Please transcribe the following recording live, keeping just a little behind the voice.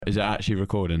Is it actually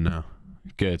recording now?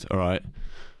 Good, alright.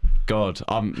 God,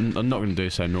 I'm not going to do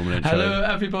the same normal intro. Hello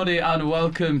everybody and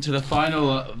welcome to the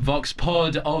final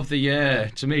Voxpod of the year.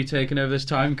 To me taking over this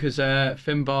time because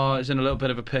Finbar is in a little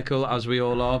bit of a pickle, as we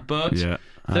all are, but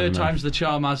third time's the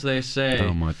charm, as they say.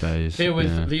 Oh my days. Here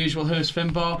with the usual host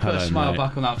Finbar. Put a smile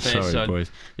back on that face. Sorry, son.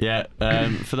 boys. Yeah,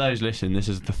 for those listening, this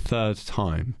is the third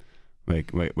time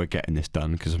we're getting this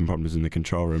done because of some problems in the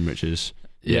control room, which is...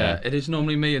 Yeah, it is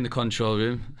normally me in the control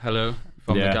room. Hello.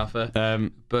 From the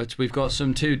gaffer. But we've got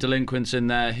some two delinquents in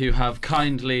there who have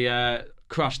kindly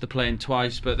crashed the plane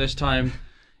twice, but this time,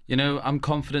 you know, I'm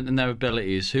confident in their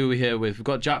abilities. Who are we here with? We've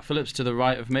got Jack Phillips to the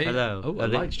right of me. Hello. Oh, a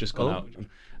light's just gone out.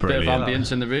 Brilliant. Bit of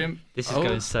ambience in the room. This is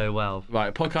going so well.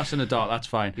 Right, podcast in the dark, that's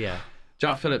fine. Yeah.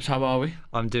 Jack Phillips, how are we?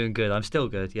 I'm doing good. I'm still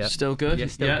good, yeah. Still good? Yeah,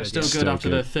 still good. Still good after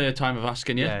the third time of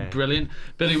asking you. Yeah. Brilliant.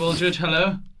 Billy Wooldridge,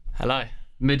 hello. Hello.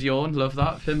 Mid-yawn, love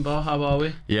that. Finbar, how are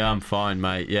we? Yeah, I'm fine,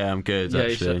 mate. Yeah, I'm good,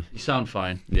 actually. You sound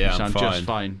fine. Yeah, you sound I'm fine. just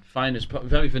fine. Fine is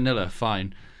very vanilla,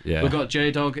 fine. Yeah. We've got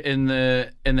J-Dog in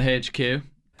the HQ.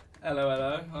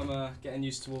 Hello. I'm getting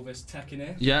used to all this tech in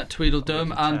here. Yeah,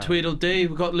 Tweedledum and Tweedledee.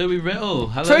 We've got Louis Writtler.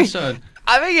 Hello, son.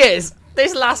 I think it is.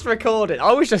 This last recording,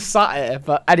 I was just sat here,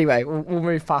 but anyway, we'll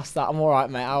move past that. I'm all right,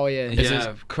 mate. How are you?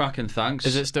 Yeah, cracking, thanks.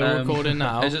 Is it still recording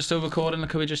now? Is it still recording?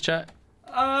 Can we just check?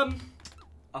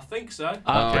 I think so. Okay,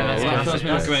 that fills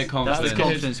me with great confidence. That's the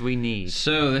confidence we need.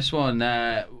 So this one,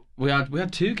 we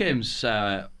had two games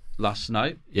last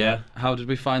night. Yeah. How did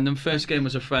we find them? First game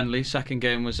was a friendly. Second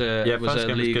game was a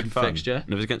league fixture.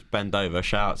 And it was against Bendover.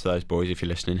 Shout out to those boys if you're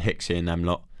listening. Hicksy and them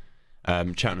lot.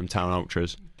 Cheltenham Town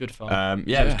Ultras. Good fun.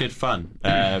 It was good fun.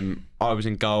 I was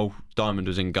in goal. Diamond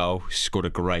was in goal. He scored a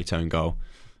great own goal.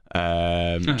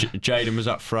 Jaden was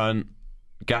up front.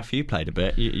 Gaff, you played a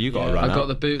bit. You got a run. I got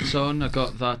the boots on. I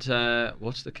got that.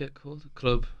 What's the kit called?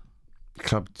 Club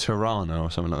Tirana or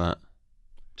something like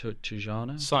that.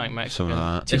 Tijana? Something Mexican. Something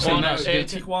like that. Tijuana.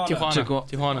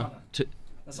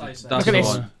 That's how you say it. Look at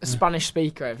this Spanish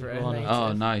speaker over here.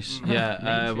 Oh, nice.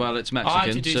 Yeah. Well, it's Mexican, I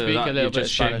actually do so speak a little you bit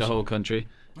just shamed the Spanish. whole country.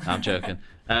 I'm joking.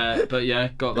 But yeah,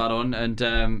 got that on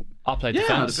and. I played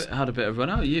defence. Had a bit of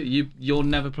run out. You're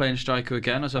never playing striker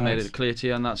again, as I made it clear to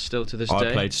you, and that's still to this day.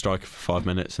 I played striker for 5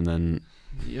 minutes and then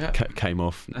came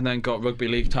off. And then got rugby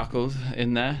league tackled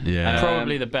in there. Yeah.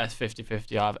 Probably the best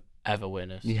 50-50 I've ever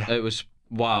witnessed. Yeah. It was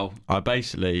wow. I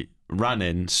basically ran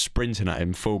in, sprinting at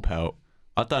him, full pelt.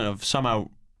 I don't know, somehow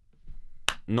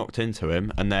knocked into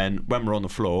him, and then when we're on the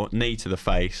floor, knee to the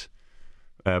face,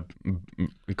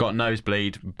 got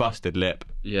nosebleed, busted lip.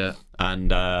 Yeah.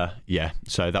 And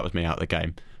so that was me out of the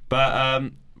game. But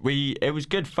it was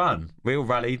good fun. We all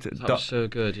rallied. That was so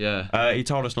good, yeah. He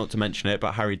told us not to mention it,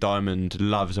 but Harry Diamond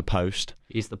loves a post.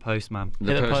 He's the postman.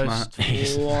 Hit the post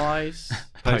twice.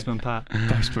 Postman Pat.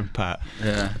 Postman Pat.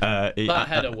 Yeah. That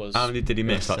header was... How many did he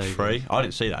miss? Like so 3? good. I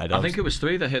didn't see that header. I think it was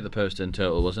 3 that hit the post in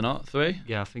total, was it not? 3?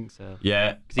 Yeah, I think so.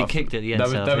 Yeah. Because he kicked it at the end.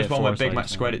 There was one where Big Mac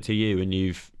squared it to you and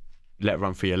you've let it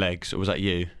run through your legs. Or was that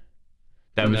you?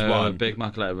 There was one. Big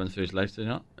Mac let it run through his legs, did he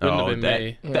not? Wouldn't have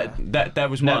been me. There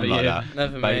was Never one like you. that.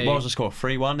 Never But me. what was the score?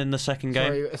 3-1 in the second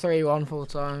game? 3-1 full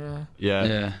time, Yeah.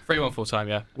 Yeah. 3-1 full time,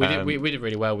 yeah. We did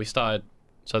really well. We started...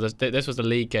 So this was the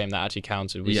league game that actually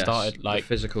counted. We started like... the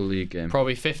physical league game.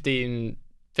 Probably 15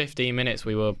 minutes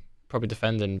we were probably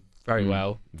defending very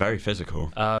well. Very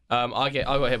physical. I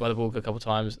got hit by the ball a couple of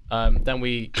times. Then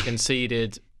we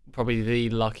conceded probably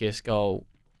the luckiest goal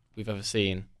we've ever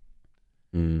seen.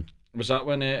 Was that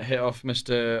when it hit off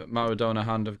Mr. Maradona,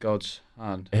 hand of God's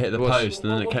hand? It hit the post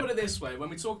and then We'll put it this way: when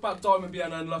we talk about Diamond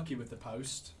being unlucky with the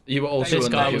post, You were also This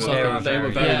in guy there. was They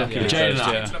were very lucky. with Jaden, the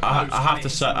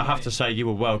post, yeah. I have to say you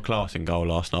were world class in goal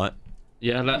last night.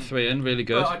 Yeah, let 3 in, really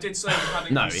good. Well, I did say we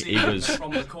hadn't No, conceded he was-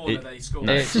 from the corner they scored.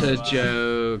 It's so, a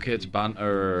joke, it's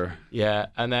banter. Yeah,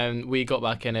 and then we got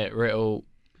back in it. Riddle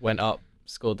went up,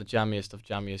 scored the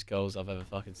jammiest goals I've ever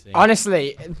fucking seen.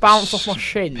 Honestly, it bounced off my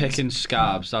shins. Picking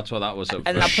scabs, that's what that was. And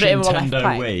I put it in my left Nintendo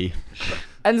peg. Wii.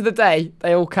 End of the day,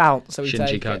 they all count, so we Shinji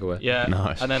take it. Kagawa. Yeah,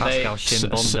 Nice. and then Pascal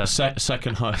Shimbonda.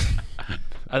 Second high.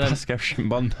 and then Pascal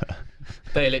Shimbonda.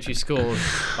 they literally scored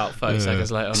about 30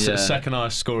 seconds later. Yeah. Second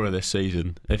highest scorer this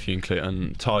season, if you include,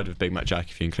 and tied with Big Mac Jack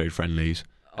if you include friendlies.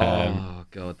 Oh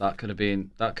god, that could have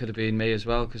been me as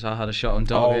well because I had a shot on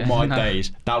dog. Oh my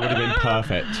days, that would have been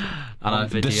perfect. On The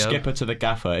video. skipper to the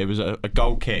gaffer. It was a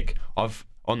goal kick. I've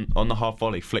on the half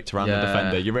volley, flicked around the Yeah.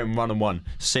 defender. You're in 1-on-1.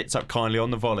 Sits up kindly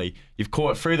on the volley. You've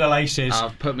caught it through the laces,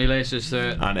 I've put my laces through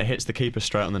it. and it hits the keeper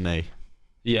straight on the knee.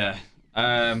 Yeah.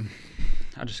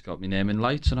 I just got my name in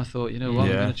lights, and I thought, you know what, I'm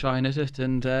Yeah. going to try and hit it,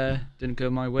 and didn't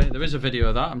go my way. There is a video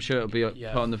of that. I'm sure it'll be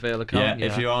put on the Vale account. Yeah,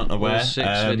 if you aren't aware, All 6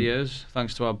 videos,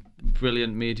 thanks to our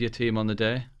brilliant media team on the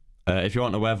day. If you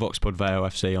aren't aware, Voxpod Vale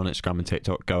FC on Instagram and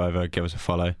TikTok, go over, give us a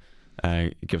follow,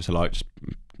 give us a like,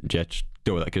 just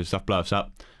do all that good stuff, blow us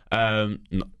up.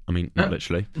 Not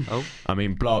literally. Oh. I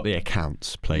mean, blow up the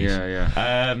accounts, please.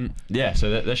 Yeah.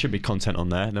 So there should be content on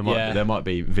there. There might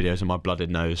be videos of my blooded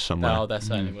nose somewhere. No, there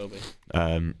certainly will be.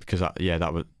 Because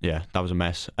that was a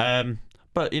mess.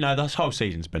 But you know, this whole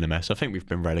season's been a mess. I think we've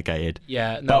been relegated.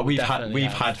 Yeah, no, but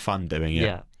we've had fun doing it.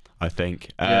 Yeah. I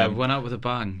think. Went out with a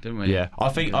bang, didn't we? Yeah, I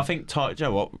think. You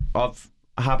know what?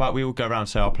 How about we all go around and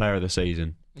say our player of the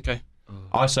season? Okay.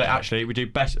 I say actually we do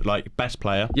best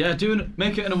player. Yeah,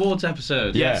 make it an awards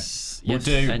episode. Yes. We'll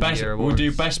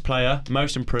do best player,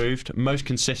 most improved, most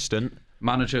consistent.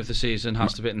 Manager of the season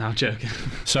has to be. Now joking.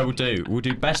 So we'll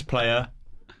do best player,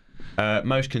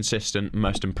 most consistent,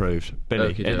 most improved.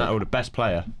 Billy, in that order, best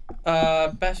player.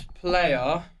 Best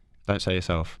player. Don't say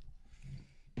yourself.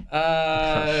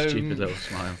 Stupid little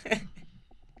smile.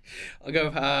 I'll go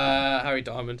with Harry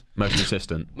Diamond. Most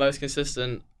consistent. Most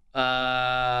consistent.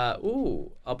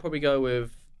 I'll probably go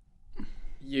with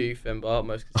you, Finbar.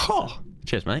 Most consistent. Oh,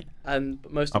 cheers, mate. And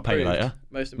most improved. I'll pay you later.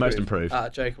 Most improved.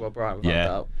 Jacob O'Brien,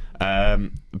 without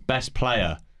doubt. Best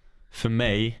player for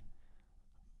me.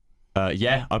 I'd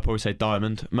probably say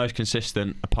Diamond. Most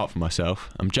consistent, apart from myself.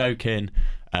 I'm joking.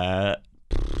 Don't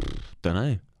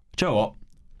know. Do you know what?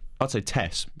 I'd say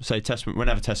Tess.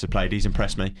 Whenever Tess has played, he's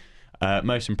impressed me.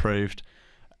 Most improved.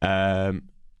 I'd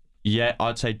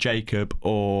say Jacob,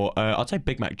 or I'd say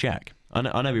Big Mac Jack.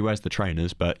 I know he wears the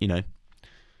trainers, but you know.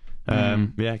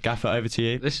 Gaffer, over to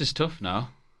you. This is tough now.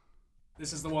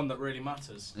 This is the one that really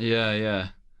matters. Yeah.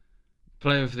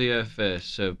 Player of the year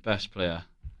first, so best player.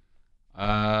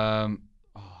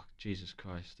 Jesus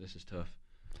Christ, this is tough.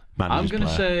 I'm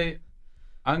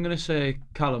gonna say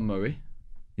Callum Murray.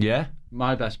 Yeah.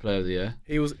 My best player of the year.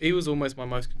 He was almost my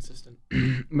most consistent.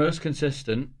 Most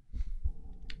consistent.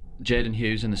 Jaden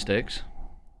Hughes in the sticks.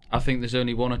 I think there's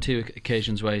only 1 or 2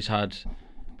 occasions where he's had,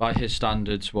 by his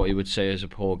standards, what he would say is a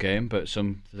poor game, but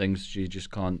some things you just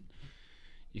can't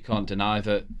deny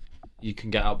that you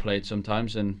can get outplayed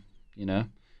sometimes, and you know. And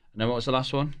then what was the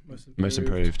last one? Most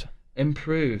improved.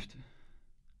 Improved.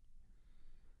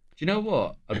 Do you know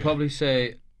what? I'd probably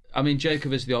say, I mean,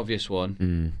 Jacob is the obvious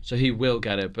one, so he will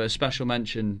get it, but a special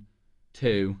mention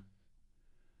to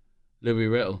Louis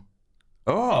Writtler.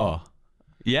 Oh,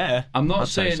 yeah. I'm not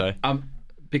saying so.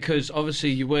 Because obviously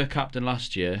you were captain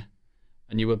last year,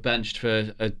 and you were benched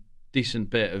for a decent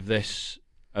bit of this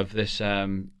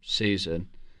season.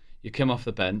 You came off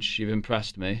the bench. You've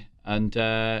impressed me, and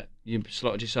you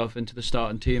slotted yourself into the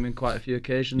starting team in quite a few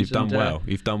occasions. You've done well.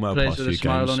 You've done well. Plays Past with few a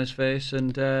smile games. on his face,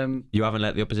 and you haven't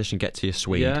let the opposition get to your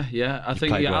Swede. Yeah. I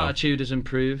think your attitude has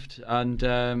improved, and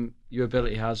your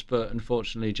ability has. But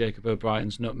unfortunately, Jacob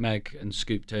O'Brien's nutmeg and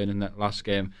scoop turn in that last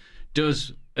game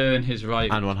does earn his right.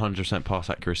 And 100% pass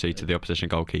accuracy to the opposition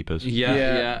goalkeepers.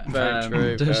 Yeah. Very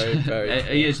true. Very true.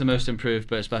 He is the most improved,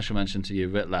 but a special mention to you,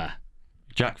 Writtler.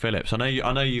 Jack Phillips. I know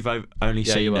you've only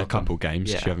seen a couple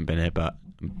games. Yeah. You haven't been here, but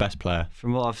best player.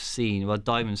 From what I've seen,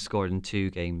 Diamond scored in 2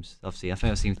 games. I think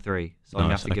I've seen 3, so I'm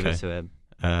gonna have to give it to him.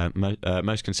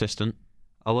 Most consistent.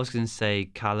 I was going to say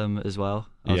Callum as well.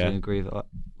 I was going to agree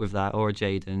with that, or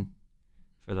Jaden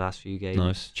for the last few games.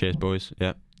 Nice. Cheers, boys.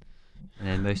 Yeah. And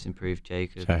then most improved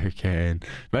Jacob. Joking.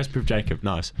 Most improved Jacob.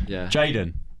 Nice. Yeah.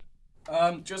 Jaden.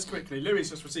 Just quickly, Louis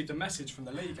just received a message from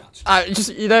the league, actually.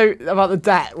 Just, you know, about the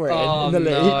debt we're in the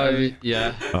league.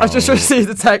 Yeah. I just received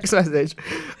a text message.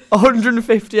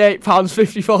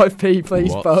 £158.55,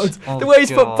 please, What? Bud. Oh, the way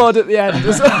he's put God. Bud at the end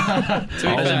as well. Oh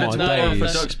my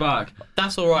days. Ducks back.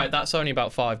 That's all right. That's only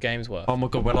about 5 games worth. Oh my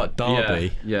God, we're like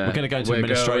Derby. Yeah. We're going to go into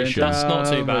administration. That's not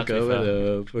too bad, to be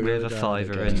fair. We have a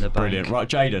fiver in the bank. Brilliant. Right,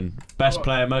 Jaden. Best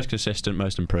player, most consistent,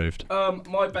 most improved.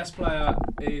 My best player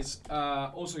is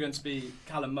also going to be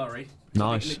Callum Murray.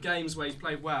 Nice. In the games where he's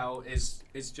played well is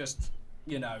just,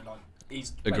 you know, like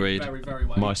he's played Agreed. very, very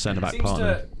well. My centre-back Seems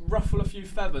partner. to ruffle a few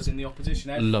feathers in the opposition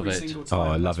every Love it. single time. Oh,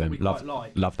 I love That's him. what we quite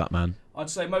like. Love that man. I'd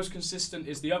say most consistent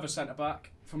is the other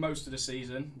centre-back for most of the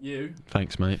season, you.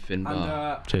 Thanks, mate.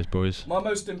 Finbar. And Cheers, boys. my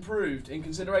most improved, in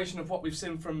consideration of what we've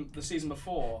seen from the season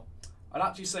before, I'd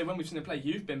actually say when we've seen him play,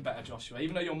 you've been better, Joshua,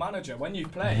 even though you're manager, when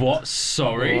you've played. What?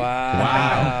 Sorry.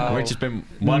 Wow. Which has been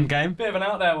one game. Bit of an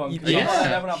out there one, because Yes. I'm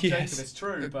never up Yes. Jacob, it's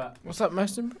true, but What's that,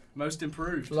 most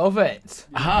improved. Love it. You've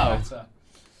been How? better.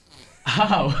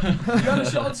 How? You had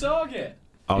a shot on target.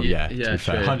 Oh yeah. Yeah, To be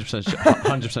fair, true.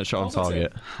 100% shot on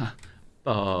target.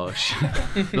 Bosh.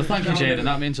 Well, thank you, Jaden.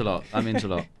 That means a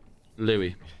lot.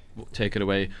 Louis, take it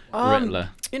away. Writtler.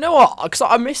 You know what? Because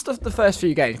I missed the first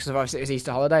few games because obviously it was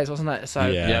Easter holidays, wasn't it? So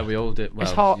yeah, we all did. Well,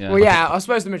 it's hard. Yeah. Well, yeah, I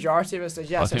suppose the majority of us did.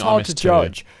 Yeah, so it's hard to too.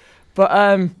 judge.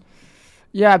 But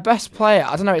yeah, best player.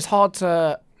 I don't know. It's hard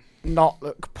to not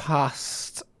look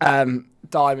past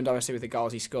Diamond, obviously, with the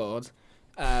goals he scored.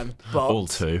 But all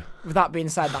 2. With that being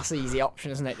said, that's the easy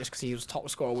option, isn't it? Just because he was top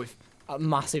scorer with a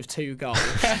massive 2 goals.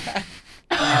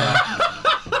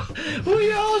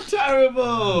 We are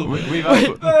terrible. We've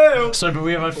had, but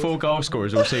we have had 4 goal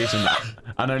scorers all season,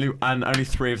 and only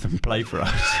 3 of them play for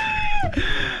us.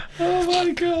 Oh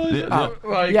my god!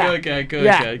 Right, yeah. go again.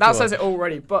 Yeah, that says it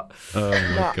already. But oh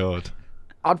my god,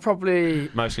 I'd probably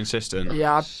most consistent.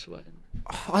 Yeah,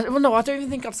 I don't even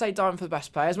think I'd say Diamond for the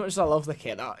best player. As much as I love the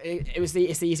kid, it's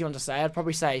the easy one to say. I'd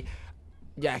probably say,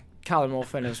 yeah, Callum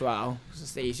Orphan as well.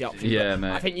 It's the easy option. Yeah, but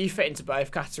mate. I think you fit into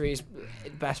both categories.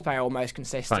 Best player or most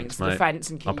consistent. Thanks, The mate.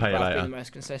 defence and I'll keeper pay you have later. been the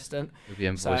most consistent. We'll be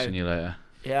invoicing you later.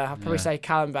 Yeah, I'd probably say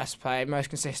Callum best player, most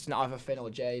consistent either Finn or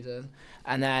Jaden,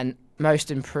 and then most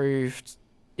improved.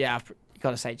 Yeah, you've got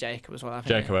to say Jacob as well. I think.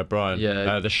 Jacob O'Brien.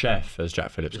 Yeah. The chef, as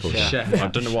Jack Phillips calls him. chef. I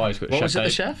don't know why he's got What chef. was it, the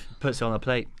Dave. chef? Puts it on a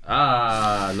plate.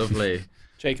 Ah, lovely.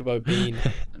 Jacob O'Bean.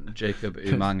 Jacob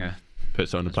Umanga.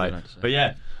 Puts it on the That's what plate. I like to say. But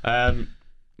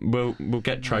yeah, we'll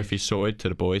get trophies sorted to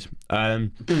the boys.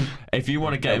 If you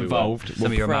want to get Yeah, we will. involved, Some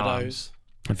of your Fredos. mums.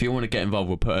 if you want to get involved,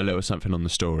 we'll put a little something on the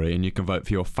story, and you can vote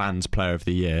for your fans' player of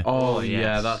the year. Oh, yes.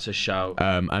 yeah, that's a shout.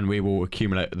 And we will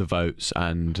accumulate the votes,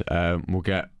 and we'll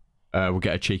get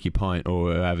a cheeky pint or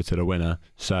whatever to the winner.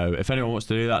 So if anyone wants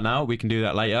to do that now, we can do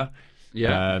that later.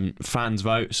 Yeah. Fans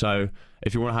vote. So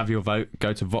if you want to have your vote,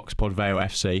 go to Voxpod Vale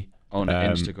FC on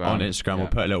Instagram. On Instagram, we'll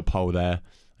put a little poll there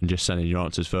and just send in your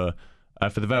answers for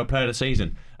the Vale Player of the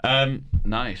Season.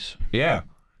 Nice. Yeah.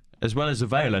 As well as the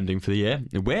Vale ending for the year,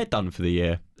 we're done for the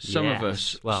year. Some of Yes.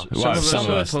 us. Well, some of of us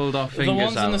us. pulled our The fingers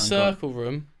ones out in the and circle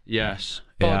room. Yes.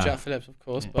 Bar Yeah. Jack Phillips, of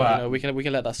course, but, But you know, we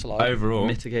can let that slide. Overall,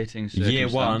 Mitigating year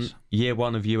circumstance.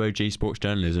 one of UOG sports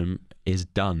journalism is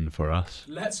done for us.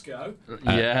 Let's go.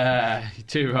 Yeah, you're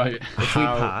too right. if we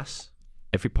How- pass,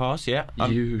 If we pass, yeah.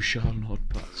 You shall not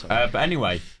pass. Sorry. But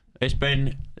anyway, it's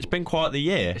been quite the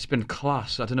year. It's been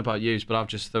class. I don't know about you, but I've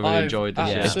just thoroughly I've enjoyed this.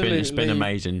 absolutely- It's been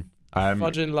amazing.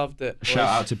 Fudging loved it. Shout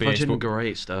out to BA Fudging Sport.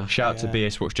 great stuff. Shout out to Yeah. BA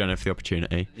Sports Journal for the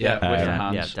opportunity. Yeah, with Yeah, your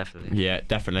hands. yeah, definitely. Yeah,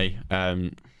 definitely.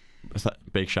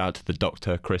 Big shout out to the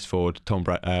Doctor, Chris Ford,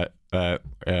 Brendan,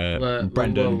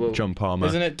 whoa. John Palmer.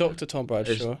 Isn't it Dr. Tom It's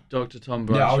Bradshaw? Dr. Tom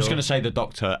Bradshaw. Yeah, I was going to say the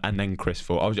Doctor and then Chris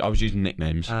Ford. I was using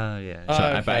nicknames. Yeah. Oh, So,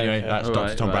 okay, but anyway, okay. that's All Dr.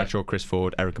 right, Tom right. Bradshaw, Chris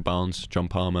Ford, Erica Barnes, John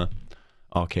Palmer,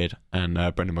 our kid, and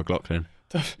Brendan McLaughlin.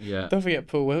 Yeah. Don't forget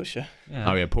Paul Wiltshire.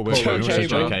 Oh yeah, Paul Wilson, Wilson, also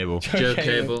Joe Cable. Cable. Joe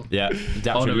Cable. Yeah,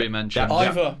 Honorary mention.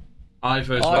 Ivor.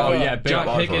 Ivor as Ivor. well. Oh, yeah, big Jack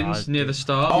Ivor. Higgins near the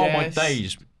start. Oh Yes. my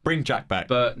days! Bring Jack back.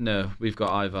 But no, we've got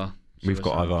Ivor. We've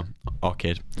got Ivor, our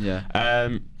kid. Yeah.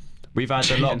 We've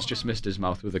had a lot. Jaden's just missed his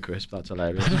mouth with a crisp. That's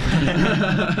hilarious.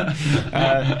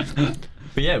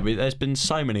 But yeah, there's been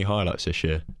so many highlights this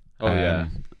year. Oh, yeah.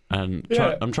 And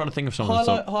Yeah. I'm trying to think of some of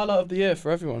the Highlight of the year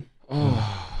for everyone.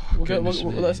 Goodness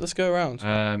me. Let's go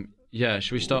around. Yeah,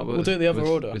 should we start with? We'll do it the other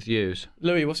order. With yous.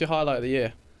 Louis, what's your highlight of the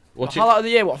year? What's your Highlight of the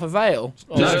year, what, for Vale?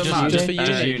 Or No, just man, just for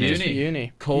just uni. uni. Just for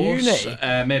uni. course? Uni.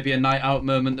 Maybe a night out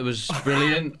moment that was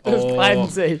brilliant. There's or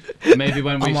plenty. maybe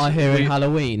when we. Am I hearing we-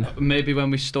 Halloween? Maybe when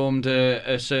we stormed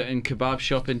a certain kebab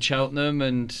shop in Cheltenham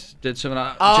and did something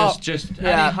like that. Oh, just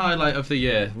yeah. any highlight of the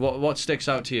year. What sticks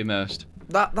out to you most?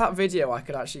 That video I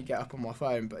could actually get up on my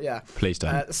phone, but yeah. Please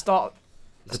don't. At the start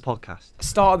It's a podcast.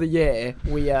 of the year,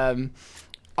 we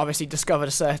obviously discovered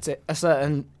a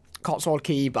certain Cotswold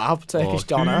kebab, Turkish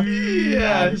doner.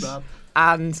 Yes.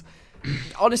 And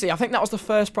honestly, I think that was the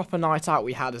first proper night out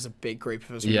we had as a big group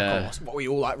of us. Yeah. Of course, what we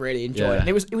all like really enjoyed. Yeah. And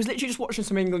it was literally just watching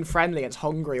some England friendly against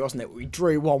Hungary, wasn't it? We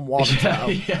drew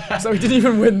 1-1, so we didn't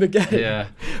even win the game. Yeah.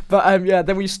 But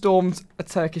then we stormed a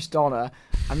Turkish doner,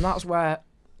 and that's where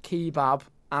kebab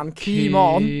and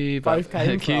Keemon both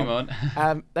came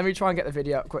from. Let me try and get the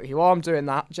video up quickly. While I'm doing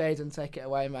that, Jaden, take it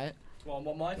away, mate.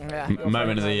 What mine? Yeah.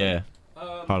 Moment of the year.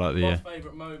 Highlight of the year. My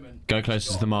favourite moment. Go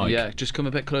closer to the mic. Yeah, just come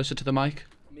a bit closer to the mic.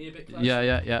 Me a bit closer.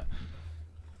 Yeah.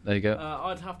 There you go.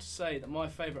 I'd have to say that my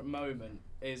favourite moment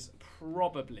is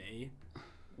probably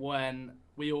when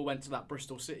we all went to that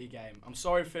Bristol City game. I'm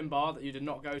sorry, Finbar, that you did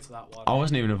not go to that one. I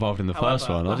wasn't even involved in the first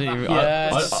However, one. I didn't even.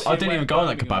 Yes. I didn't even go on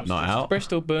that kebab night out.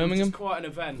 Bristol, It was Birmingham. just quite an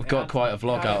event. We It got had quite a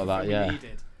vlog out of that, everything we yeah.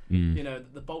 needed. You know,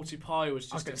 the Balti pie was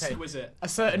just exquisite. A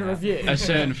certain review. A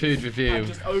certain food review.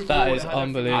 That is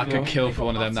unbelievable. I could kill for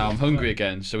one of them now. I'm hungry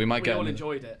again, so we might get. We all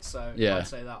enjoyed it, so yeah. I'd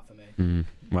say that for me.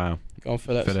 Wow. Go on,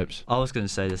 Phillips. I was going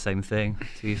to say the same thing,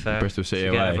 to be fair. Bristol City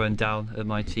to get away. everyone down at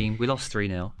my team. We lost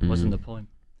 3-0. Wasn't the point.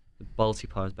 The Balti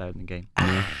pie was better than the game.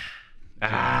 The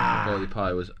Balti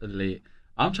pie was elite.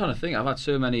 I'm trying to think. I've had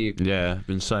so many. Yeah,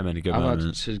 been so many good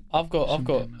moments. I've got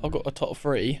a top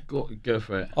 3. Go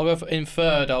for it. I'll go for in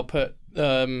third. I'll put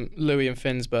Louis and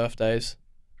Finn's birthdays.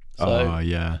 So Oh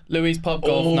yeah. Louis' pub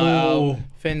golf night out.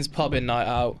 Finn's pubbing night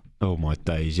out. Oh my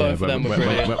days. Both Yeah. of them were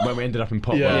brilliant. When we ended up in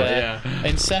Potwell. Yeah.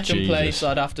 In second Jesus. place,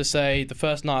 I'd have to say the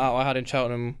first night out I had in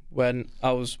Cheltenham when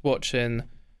I was watching.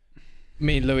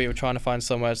 Me and Louis were trying to find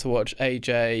somewhere to watch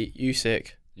AJ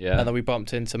Usyk. Yeah. And then we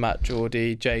bumped into Matt,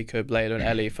 Geordie, Jacob, Layla and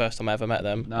Ellie. First time I ever met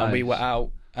them. Nice. And we were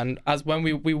out. And as when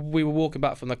we were walking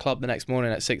back from the club the next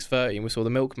morning at 6:30 and we saw the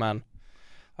Milkman.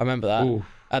 I remember that. Ooh.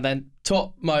 And then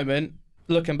top moment,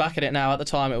 looking back at it now, at the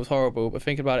time it was horrible, but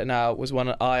thinking about it now, was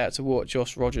when I had to walk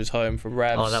Josh Rogers home from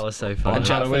Rebs. Oh, that was so fun. And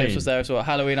Jack Halloween. Phillips was there as well.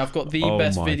 Halloween, I've got the Oh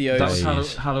best my videos. That was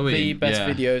days. Halloween. The best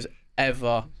yeah. videos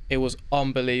ever. It was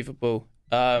unbelievable.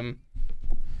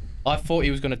 I thought he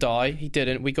was going to die. He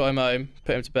didn't. We got him home,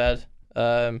 put him to bed.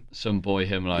 Some boy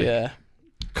him like. Yeah.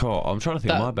 Cool. I'm trying to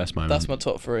think of my best moment. That's my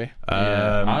top 3. Okay.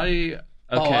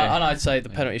 And I'd say the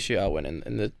penalty shootout win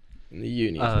in the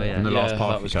uni. Oh, yeah. in the last Yeah,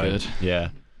 part that was code. good. Yeah.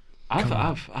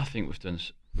 I think we've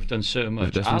done so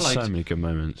much. There's been so many good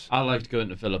moments. I liked going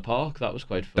to Villa Park. That was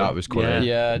quite fun. That was quite.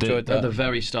 Yeah, enjoyed At that. the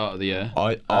very start of the year.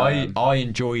 I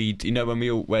enjoyed, you know,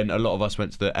 when a lot of us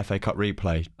went to the FA Cup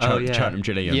replay, Cheltenham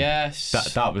Gillingham. Yes.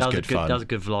 That was good fun. That was a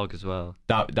good vlog as well.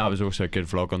 That was also a good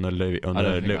vlog on the Louis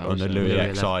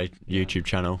Louis XI YouTube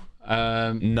channel.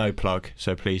 No plug,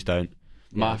 so please don't.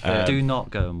 My favourite. Do not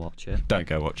go and watch it. Don't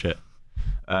go watch it.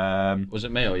 Was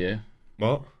it me or you?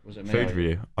 What? Was it me? Food or you?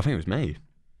 review. I think it was me.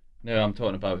 No, I'm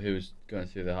talking about who was going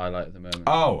through the highlight at the moment.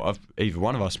 Oh, either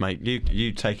one of us, mate.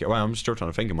 You take it away. I'm still trying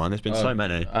to think of mine. There's been so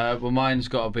many. Well, mine's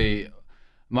got to be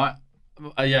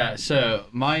So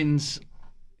mine's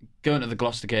going to the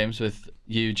Gloucester games with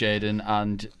you, Jaden,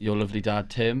 and your lovely dad,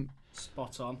 Tim.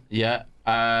 Spot on. Yeah.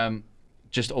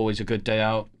 Just always a good day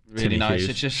out. Really Timmy nice. Hughes.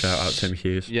 It's just Shout out Tim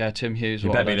Hughes. Yeah, Tim Hughes. You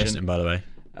what a better be legend. listening, by the way.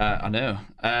 I know.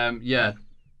 Yeah,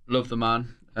 love the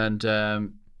man, and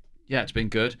yeah, it's been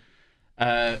good.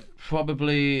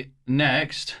 Probably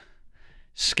next,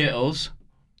 Skittles.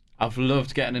 I've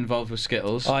loved getting involved with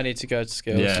Skittles. I need to go to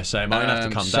Skills. Yeah, same. I'm gonna have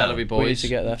to come Celery down. We need boys. to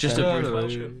get there. Just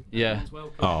Welcome. yeah.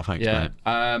 Oh, thanks, Yeah,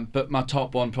 mate. but my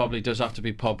top one probably does have to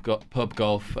be pub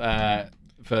golf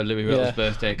for Louis Rittler's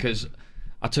birthday, because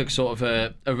I took sort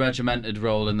of a regimented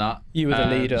role in that. You were the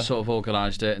leader. Sort of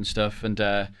organised it and stuff, and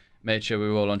made sure we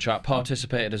were all on track.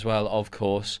 Participated as well, of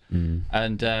course.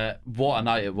 And what a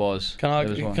night it was. Can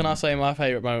I say my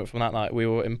favourite moment from that night? We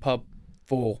were in pub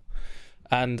 4.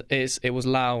 And it was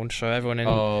lounge, so everyone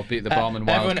in beat the barman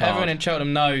wild card. everyone in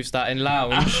Cheltenham knows that in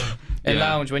lounge,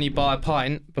 lounge when you buy a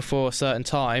pint before a certain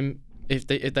time, if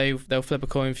they'll flip a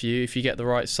coin for you. If you get the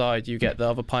right side, you get the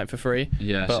other pint for free.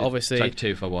 Yeah, but so obviously it's like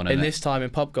 2 for 1. In this time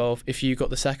in pub golf, if you got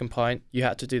the second pint, you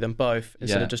had to do them both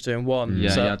instead of just doing one.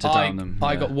 Yeah, so you had to down them.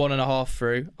 I got 1.5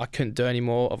 through. I couldn't do any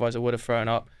more, otherwise I would have thrown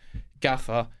up.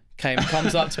 Gaffer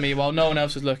comes up to me while no one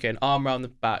else was looking, arm round the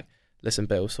back. Listen,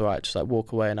 Bill, it's all right. Just like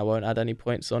walk away, and I won't add any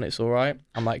points on. It's all right.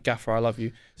 I'm like, Gaffer, I love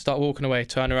you. Start walking away.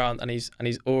 Turn around, and he's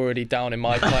already down in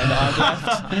my pint that I've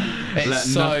left.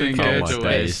 It's so good.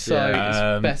 It's so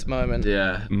it's best moment.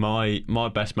 Yeah, my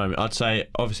best moment. I'd say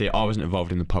obviously I wasn't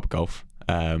involved in the pub golf.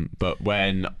 But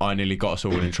when I nearly got us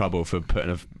all in trouble for putting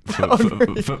a putting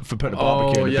a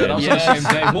barbecue in the bin. That was the same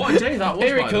day. What a day that was!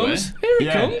 Here he comes. Here he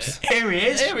comes. Here he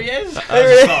is. Here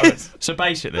he is. So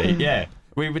basically, yeah,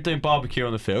 we were doing barbecue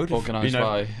on the field. Organised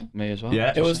by me as well.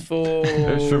 Yeah, it was for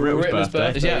Rittler's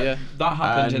birthday. Yeah, that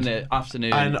happened in the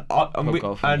afternoon. And we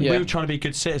were trying to be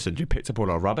good citizens. We picked up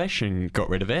all our rubbish and got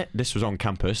rid of it. This was on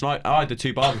campus. And I had the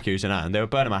 2 barbecues in hand. They were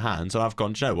burning my hands, and I've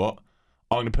gone, do you know what?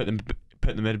 I'm going to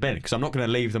put them in a bin, because I'm not going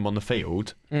to leave them on the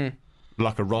field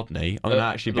like a Rodney. I'm going to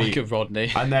actually be like a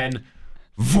Rodney. And then,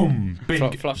 boom,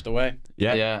 bin flushed away.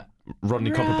 Yeah.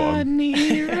 Rodney Copperbottom.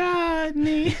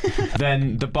 Rodney.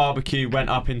 Then the barbecue went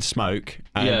up in smoke,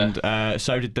 and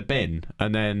so did the bin.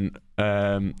 And then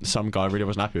some guy really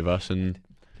wasn't happy with us and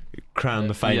crowned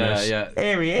the famous.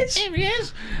 Here he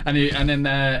is. And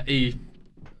then he,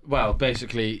 well,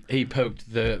 basically he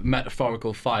poked the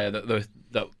metaphorical fire that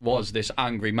that was this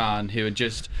angry man who had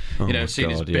just, seen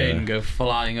his God, bin go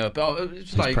flying up. Oh,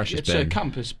 it's like it's bin. a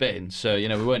campus bin, so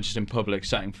we weren't just in public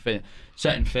setting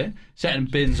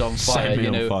bins on fire.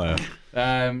 On fire.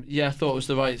 I thought it was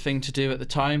the right thing to do at the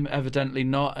time. Evidently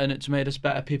not, and it's made us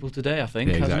better people today. I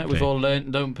think, hasn't it? We've all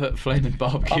learned don't put flaming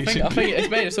barbecues. I think it's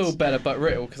made us all better, but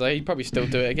Writtler, because he'd probably still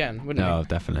do it again, wouldn't he? No,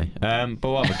 definitely. But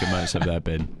what other good moments have there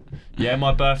been? Yeah,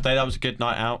 my birthday. That was a good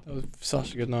night out. That was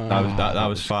such a good night. That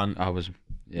was fun. I was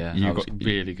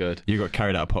really good. You got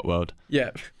carried out of Pot World.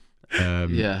 Yeah.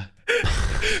 Yeah.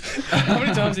 How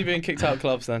many times have you been kicked out of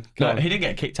clubs then? No, he didn't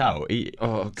get kicked out.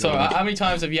 So how many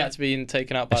times have you had to be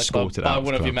taken out by a club by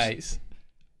one of your mates?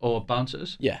 Or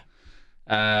bouncers? Yeah.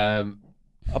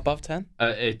 Above 10?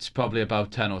 It's probably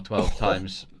about 10 or 12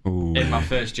 times in my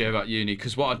first year at uni.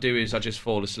 Because what I do is I just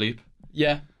fall asleep.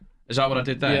 Yeah. Is that what I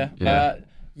did then? Yeah.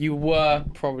 You were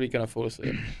probably going to fall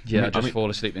asleep. Yeah, I fall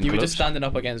asleep in You clubs. were just standing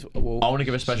up against a wall. I want to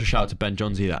give a special shout out to Ben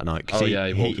Johnsy that night.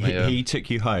 He took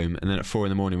you home, and then at 4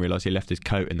 a.m. realised he left his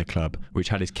coat in the club, which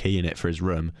had his key in it for his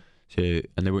room, and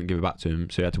they wouldn't give it back to him,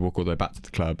 so he had to walk all the way back to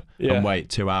the club and wait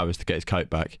 2 hours to get his coat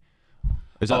back.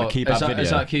 Is that the kebab video? Is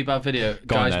that a kebab video?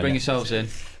 Guys, bring yourselves in.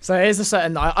 So here's a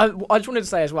certain night. I just wanted to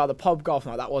say as well, the pub golf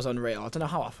night, that was unreal. I don't know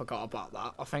how I forgot about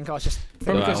that. I think I was just...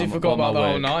 Probably because you forgot about the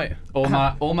whole night.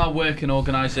 All my work and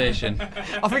organisation.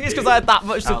 I think it's because I had that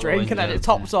much to drink, and then it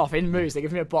tops off in Moose. They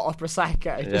give me a bottle of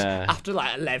Prosecco just after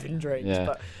like 11 drinks. Yeah.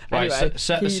 But right, anyway,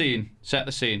 set the scene. Set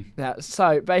the scene. Yeah,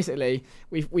 so basically,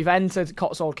 we've entered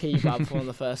Cotswold Kebab for one of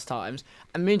the first times,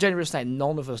 and me and Jenny were saying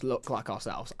none of us look like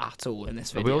ourselves at all in this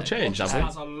video. We all changed, have we?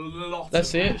 Has a lot Let's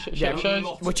see it.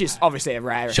 Which is obviously a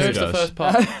rarity. Show us the first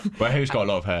part. Well, who's got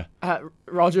a lot of hair?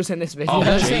 Roger's in this video. Oh,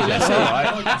 that's all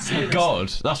right. God,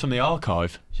 that's from the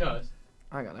archive. Show us.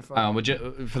 Hang on,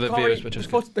 For the viewers, we're just...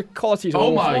 The quality's Oh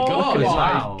awful. my God!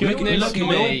 Wow. Look at me. like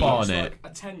a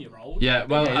 10-year-old. Yeah,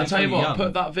 well, I'll tell you what, young.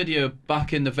 put that video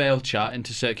back in the Vale chat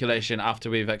into circulation after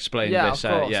we've explained this.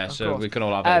 Of course. We can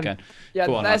all have it again. Yeah,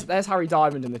 Go on, there's Harry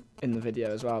Diamond in the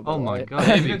video as well. Oh my God.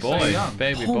 Baby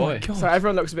boy. So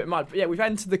everyone looks a bit mad. But yeah, we've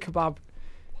entered the kebab.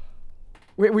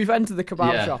 We've entered the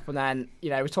kebab shop, and then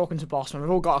we're talking to Bossman. We've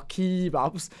all got our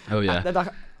kebabs. Oh yeah. And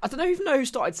I don't even know who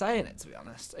started saying it, to be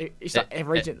honest.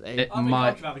 Originally.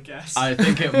 I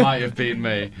think it might have been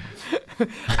me.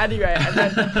 Anyway, and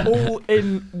then all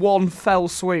in one fell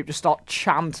swoop, just start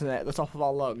chanting it at the top of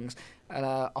our lungs. And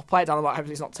I'll play it down the mic.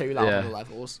 Hopefully it's not too loud on the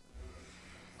levels.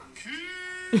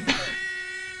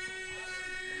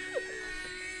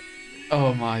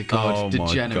 Oh my God!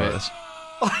 Degenerates.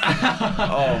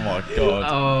 Oh my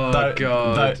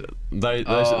God!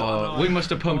 We must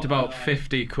have pumped about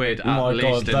 50 quid at least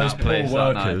God, in that place. Those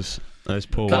poor workers. Those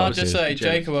poor Can workers. I just say,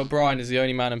 Jacob O'Brien is the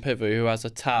only man in Pivu who has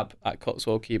a tab at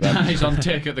Cotswold Kebab. He's on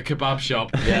tick at the kebab shop.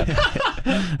 Yeah.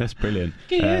 That's brilliant.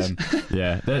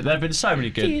 Yeah, there've been so many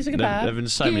good. There've been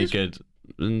so many good.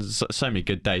 And so many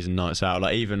good days and nights out.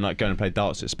 Like even like going to play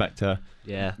darts at Spectre.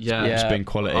 Yeah. It's been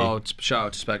quality. Oh, shout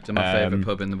out to Spectre, my favourite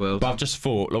pub in the world. But I've just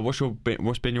thought, like,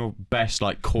 what's been your best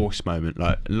like course moment?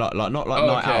 Like not like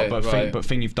night out, but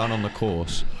thing you've done on the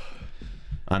course.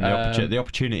 And the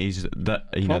opportunities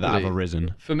that that have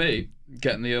arisen. For me,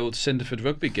 getting the old Cinderford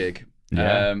rugby gig.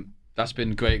 Yeah. That's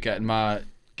been great. Getting my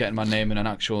name in an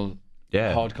actual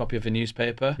hard copy of a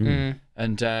newspaper.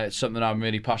 And it's something I'm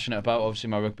really passionate about. Obviously,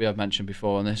 my rugby I've mentioned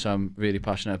before on this. I'm really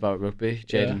passionate about rugby.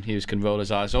 Jaden Hughes can roll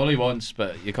his eyes all he wants,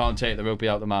 but you can't take the rugby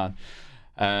out the man.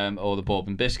 Or the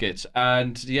bourbon biscuits,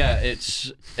 and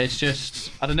it's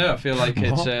just I don't know. I feel like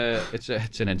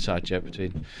it's an inside joke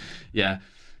between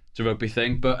it's a rugby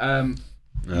thing, but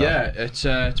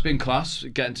it's been class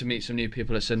getting to meet some new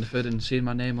people at Cinderford and seeing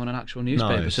my name on an actual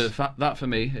newspaper. Nice. So that for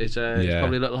me is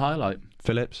probably a little highlight.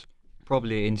 Phillips,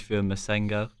 probably interviewing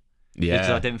Masengo. Yeah, because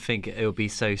I didn't think it would be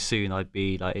so soon. I'd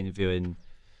be like interviewing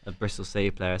a Bristol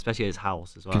City player, especially at his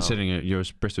house as well. Considering you're a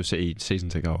Bristol City season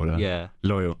ticket holder. Yeah.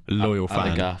 Loyal fan.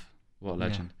 At the Gaff. What a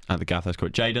legend. At the Gaff, that's cool.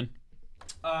 Jaden?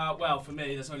 Well, for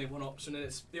me, there's only one option, and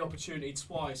it's the opportunity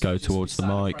twice. Go towards the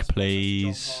mic,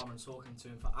 please. John Palmer and talking to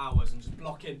him for hours and just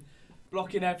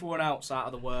blocking everyone else out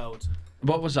of the world.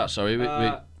 What was that, sorry?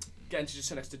 Getting to just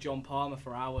sit next to John Palmer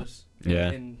for hours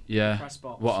in the press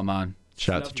box. What a man.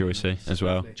 Shout out to Joycey as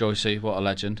well. Joycey, what a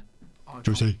legend.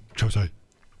 Joycey.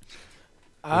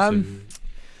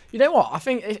 You know what? I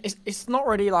think it's not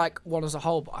really like one as a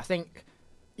whole, but I think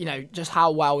just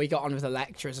how well we got on with the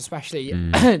lecturers, especially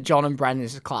John and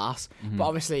Brendan's class. But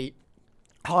obviously,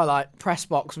 highlight press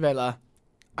box Villa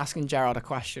asking Gerard a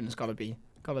question has got to be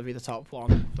the top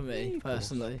one for me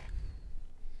personally.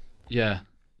 Yeah,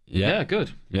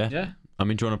 good. Yeah. I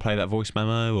mean, do you want to play that voice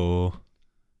memo or?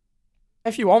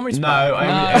 If you want respect. No,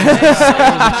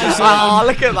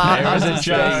 look at that. It was a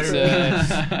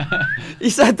joke. He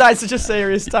said that in such a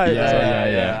serious tone.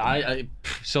 Yeah. I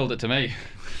sold it to me.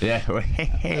 Yeah.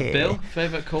 Bill,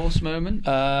 favourite course moment?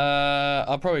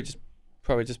 I've probably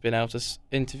just been able to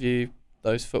interview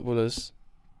those footballers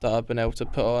that I've been able to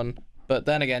put on. But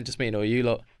then again, just meeting all you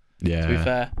lot. Yeah. To be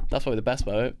fair, that's probably the best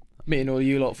moment. Meeting all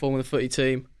you lot, forming the footy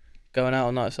team, going out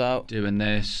on nights out, doing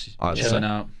this, chilling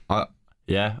out.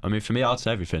 Yeah, I mean, for me, I'd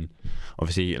say everything.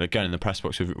 Obviously, like going in the press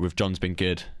box with John's been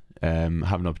good.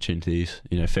 Having opportunities,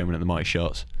 filming at the Mighty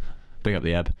Shots. Big up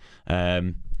the Ebb.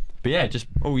 But yeah, just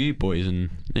all you boys,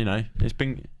 and it's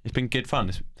been good fun.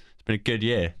 It's been a good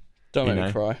year. Don't make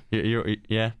me cry.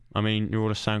 Yeah, I mean, you're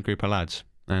all a sound group of lads,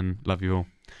 and love you all.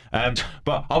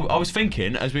 But I was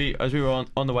thinking as we were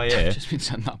on the way here. I've just been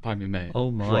sent that by me, mate.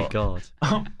 Oh my god!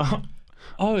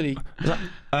 Holy!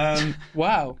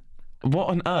 Wow! What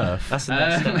on earth? That's the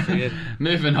next step for you.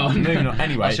 Moving on.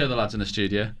 Anyway, I'll show the lads in the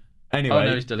studio. Anyway, oh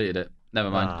no, he's deleted it.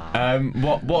 Never mind.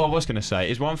 What I was going to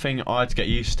say is one thing I had to get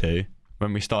used to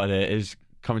when we started it is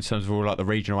coming to terms with all like the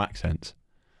regional accents.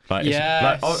 Like,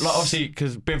 yes. like obviously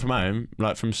because being from home,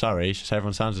 like from Surrey, it's just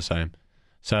everyone sounds the same.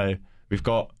 So we've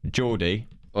got Geordie.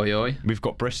 Oi oi. We've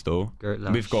got Bristol.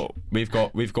 We've got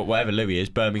whatever Louis is,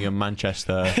 Birmingham,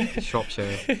 Manchester,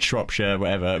 Shropshire,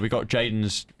 whatever. We've got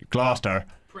Jaden's Gloucester.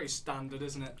 Pretty standard,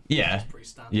 isn't it? Yeah. Pretty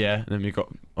standard. Yeah, and then we've got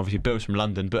obviously Bill's from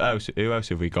London, but who else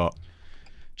have we got?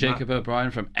 Jacob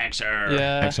O'Brien from Exeter.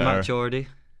 Yeah. Exeter. Matt Geordie.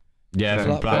 Yeah,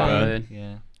 from Blackburn.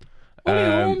 Yeah. Ollie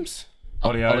Holmes.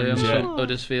 Ollie Holmes, yeah. From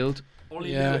Huddersfield.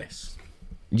 Ollie Lewis.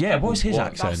 Yeah, what was his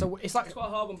accent? It's quite a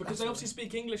hard one because they obviously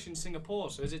speak English in Singapore,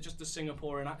 so is it just a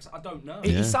Singaporean accent? I don't know.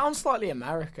 He sounds slightly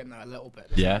American though, a little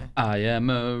bit. Yeah. I am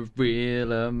a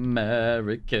real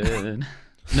American.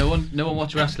 No one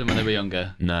watched wrestling when they were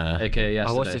younger. Nah. Okay,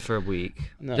 yesterday. I watched it for a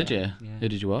week. No. Did you? Yeah. Who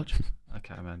did you watch? I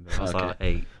can't remember. I was like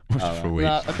 8. Watched it for a week.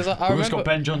 Because I We've remember. got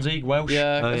Ben John Zeeg, Welsh.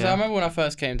 Yeah, because yeah. I remember when I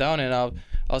first came down here, and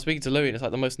I was speaking to Louis, and it's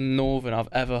like the most northern I've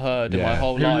ever heard in my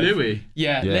whole Who, life. Louis?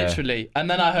 Yeah, literally. And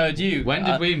then I heard you. When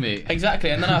did we meet? Exactly.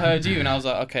 And then I heard you, and I was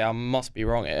like, okay, I must be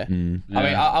wrong here. Yeah. I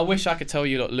mean, I wish I could tell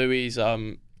you Louis'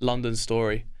 London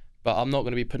story, but I'm not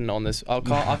going to be putting it on this. I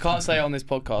can't say it on this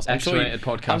podcast. X-rated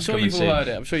podcast. I'm sure you've all heard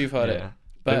it. I'm sure you've heard it.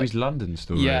 But Louis' London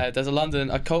story. yeah, there's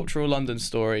a cultural London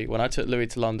story when I took Louis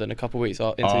to London a couple of weeks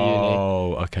into uni.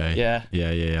 Oh, okay. Yeah.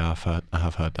 Yeah. I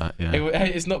have heard that. Yeah.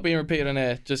 It's not being repeated on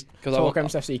here just because Talk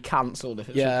MSFC cancelled if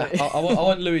it's I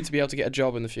want Louis to be able to get a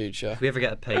job in the future. If we ever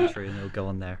get a Patreon, it'll go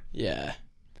on there. Yeah.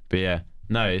 But yeah,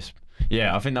 no, I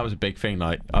think that was a big thing.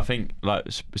 Like, I think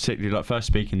specifically first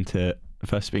speaking to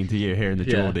you here in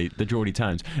the Geordie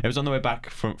towns. It was on the way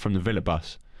back from the Villa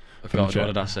bus. Oh God, what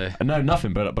did I say? No,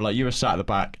 nothing. But like you were sat at the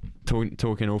back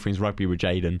talking all things rugby with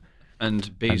Jaden and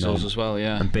Beazles as well,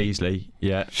 yeah. And Beasley,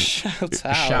 yeah. Shout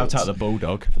out. Shout out the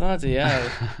Bulldog. Bloody hell.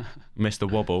 Mr.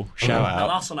 Wobble. Shout out.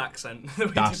 That's an accent.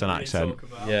 That's an accent.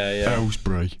 Yeah.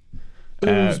 Aylesbury.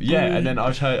 And then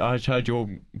I heard your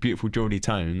beautiful Geordie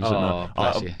tones. Oh,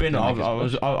 and I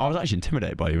was actually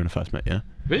intimidated by you when I first met you.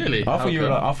 Really? I thought you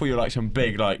were like some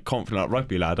big, like confident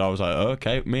rugby lad. I was like, oh,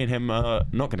 okay, me and him are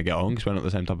not going to get on because we're not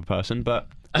the same type of person. But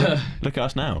look at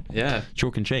us now. Yeah.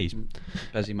 Chalk and cheese.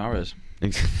 Bezzy Maras.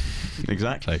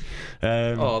 Exactly.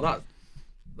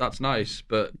 That's nice,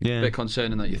 but a bit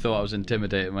concerning that you thought I was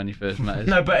intimidating when you first met us.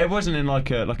 No, but it wasn't in like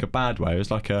a bad way. It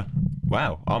was like a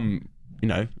wow.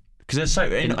 Because there's so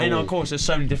in our course there's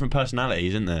so many different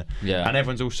personalities, isn't there? Yeah. And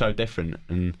everyone's all so different,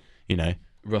 and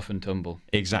rough and tumble.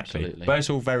 Exactly. Absolutely. But it's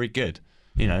all very good,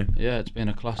 Yeah, it's been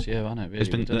a class year, hasn't it?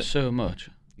 Really, there's so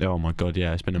much. Oh my god,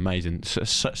 yeah, it's been amazing.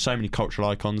 So many cultural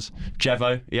icons.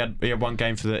 Jevo, he had one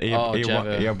game for the. He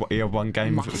had one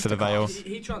game for the Vale.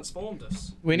 He transformed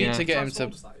us. We need to get him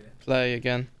to play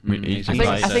again. I think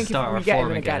if we get him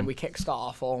in again, we kickstart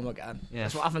our form again. Yeah.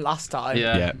 That's what happened last time.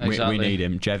 Yeah, exactly. We need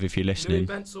him. Jev, if you're listening. Louis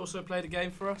Bent's also played a game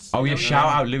for us. Oh yeah, shout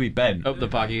out Louis Bent. Up the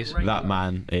baggies. That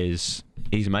man he's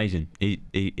amazing.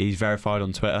 He's verified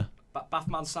on Twitter.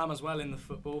 Bathman Sam as well in the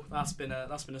football. That's been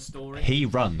a story. He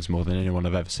runs more than anyone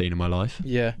I've ever seen in my life.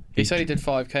 Yeah. He said he did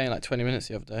 5k in like 20 minutes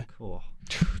the other day. Cool.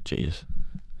 Jeez.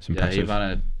 It's impressive.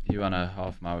 Yeah, he ran a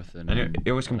half marathon. And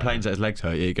he always complains that his legs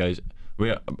hurt. He goes,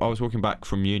 I was walking back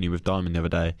from uni with Diamond the other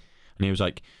day, and he was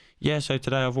like, "Yeah, so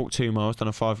today I've walked 2 miles,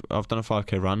 I've done a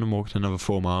 5k run, and walked another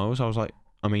 4 miles." I was like,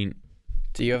 I mean,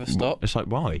 do you ever stop? It's like,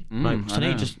 why?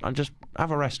 Just have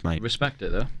a rest, mate. Respect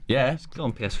it though. Yeah. It's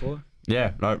on PS4.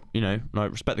 Yeah,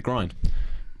 respect the grind.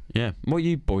 Yeah. What are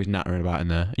you boys nattering about in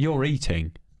there? You're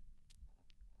eating.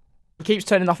 He keeps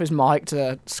turning off his mic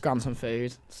to scan some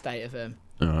food. State of him.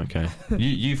 Oh, okay.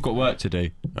 You've got work to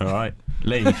do. All right,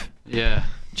 leave. Yeah.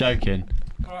 Joking.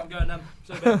 All right, I'm going then.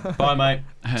 See you in a bit. Bye, mate.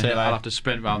 See you I'll later. have to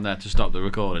sprint round there to stop the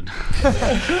recording.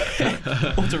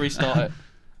 Or to restart it.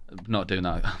 Not doing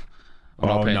that. I'm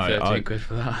not paying 13 quid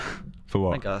for that. For I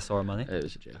what? think that's our money. It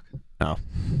was a joke. Oh.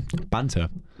 Banter.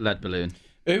 Lead balloon.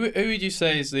 Who would you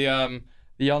say is the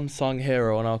unsung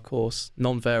hero on our course?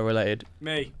 Non-Vale related.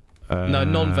 Me. No,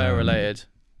 non-Vale related.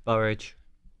 Burridge.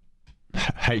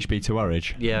 HB to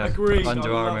Orridge. Yeah. Agreed. Under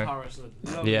I love Armour. Harrison.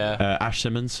 Love Yeah. Ash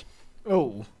Simmons.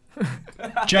 Oh.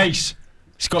 Jace.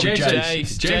 It's got to be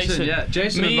Jace. Jason, yeah.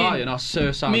 Jason and Ryan are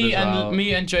so sound as well.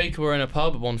 Me and Jake were in a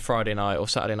pub one Friday night or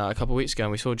Saturday night a couple of weeks ago,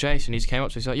 and we saw Jason. He just came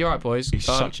up to us. He's like, "You all right, boys?" He's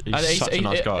such a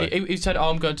nice guy. He said, "Oh,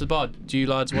 I'm going to the bar. Do you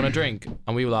lads want a drink?"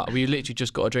 And we were like, "We literally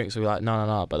just got a drink." So we were like,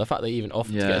 "No." But the fact that he even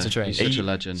offered to get us a drink, He's such a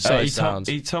legend. So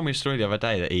he told me a story the other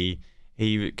day that he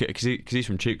because he's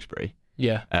from Tewkesbury.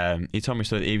 Yeah. He told me a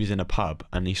story that he was in a pub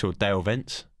and he saw Dale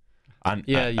Vince. And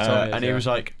Yeah, you told me this, and he was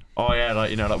like, "Oh yeah,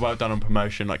 like, you know, like, well done on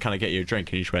promotion. Like, can I get you a drink?"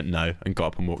 And he just went no and got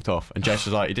up and walked off. And Jace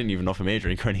was like, he didn't even offer me a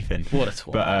drink or anything. What a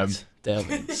twat. But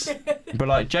Delvins. but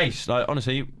like Jace, like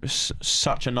honestly,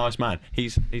 such a nice man.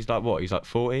 He's like what? He's like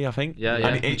 40, I think. Yeah.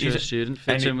 And He's a student.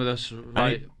 Fits in with us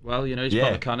right well. You know, he's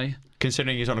proper canny.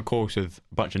 Considering he's on a course with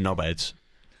a bunch of knobheads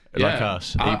like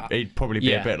us, he'd probably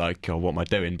be a bit like, "Oh, what am I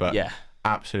doing?" But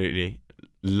absolutely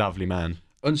lovely man.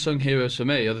 Unsung heroes for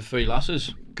me are the three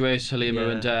lasses, Grace, Halima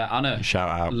and Anna. Shout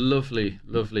out. Lovely.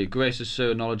 Grace is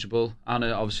so knowledgeable. Anna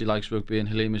obviously likes rugby and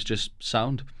Halima's just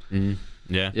sound.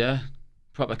 Yeah.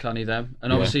 Proper canny them.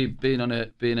 And obviously being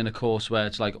in a course where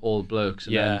it's like all blokes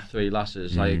and then three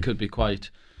lasses, like it could be quite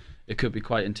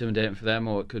intimidating for them,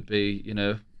 or it could be, you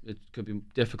know, it could be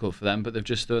difficult for them, but they've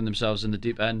just thrown themselves in the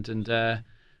deep end and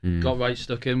got right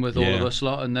stuck in with all of us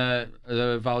lot, and they're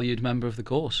a valued member of the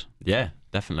course. Yeah,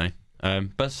 definitely.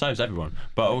 But so's everyone.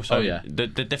 But also the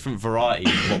different variety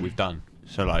of what we've done.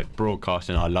 So like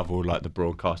broadcasting, I love all like the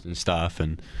broadcasting stuff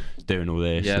and doing all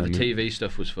this. Yeah, the TV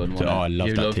stuff was fun. Wasn't it? I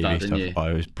loved that TV that, stuff. you? Oh,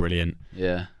 it was brilliant.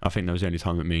 Yeah. I think that was the only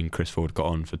time that me and Chris Ford got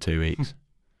on for 2 weeks.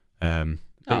 No.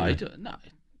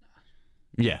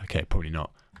 Yeah, okay, probably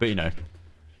not. But you know.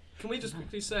 Can we just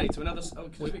quickly say to another?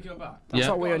 Can we go back? That's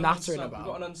what we were nattering We've about.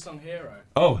 got an unsung hero.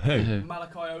 Oh, who?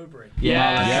 Malachi Aubrey.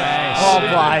 Yes. Oh,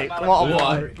 right.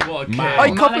 What a kid.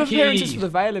 A couple of appearances for the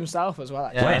Vale himself as well.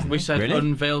 Actually. When? We said Really?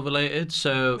 Unveil related,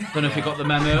 so don't know if you got the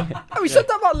memo. Oh, we said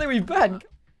that about Louis Benk.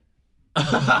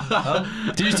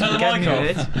 Did you turn the mic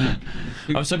off?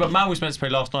 Oh, so, but Mal was meant to play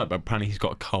last night, but apparently he's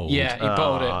got a cold. Yeah, he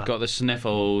bowled it. Got the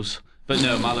sniffles. But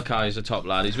no, Malachi is a top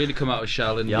lad. He's really come out of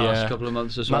shell in the last couple of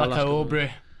months as well. Malachi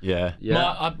Aubrey. Yeah.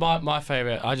 My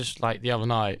favourite, I just like the other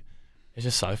night, it's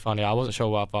just so funny. I wasn't sure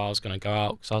whether I was going to go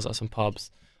out because I was at some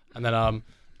pubs. And then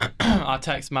I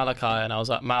text Malachi and I was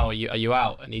like, "Mal, are you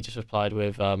out?" And he just replied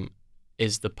with,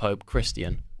 "Is the Pope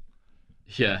Christian?"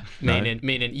 Yeah.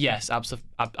 Meaning yes,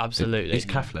 absolutely. He's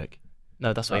Catholic.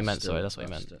 No, that's what he meant. Sorry, that's what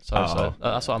he meant. Sorry.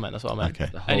 That's what I meant. Okay.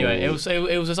 Okay. Anyway, it was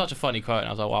such a funny quote, and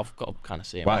I was like, well, I've got to kind of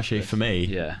see him. Well, actually, for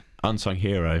me, unsung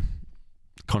hero,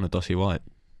 Connor Dossie White.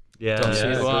 Yeah.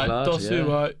 Dossie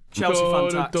White. Chelsea fan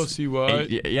tax. Dossie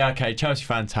White. Yeah, okay, Chelsea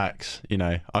fan tax. You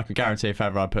know, I can guarantee if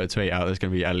ever I put a tweet out, there's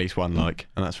going to be at least one like,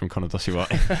 and that's from Connor Dossie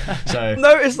White. So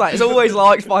notice that it's always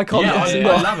liked by Connor. I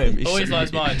love him. He's always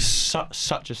likes mine.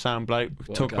 Such a sound bloke.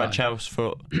 We talk about Chelsea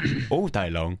for all day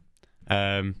long.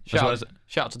 Shout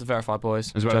out to the verified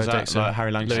boys. As well as that, Dixon, like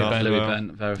Harry Langstaff. Louis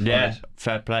Bent, verified. Yeah,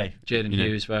 fair play. Jaden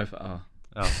Hughes, verified.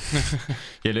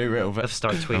 Yeah, Lou Writtler. Let's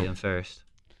start tweeting first.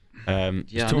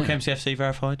 Talk MCFC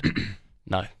verified?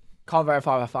 No. Can't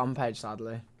verify my fan page,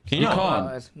 sadly. You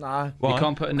can't? No. You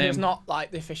can't put a name. It's not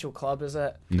like the official club, is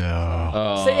it?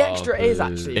 No. City Extra is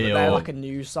actually, but they're like a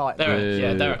news site.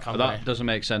 They're a company. That doesn't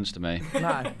make sense to me.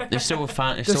 No. It's still a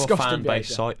fan-based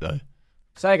site though.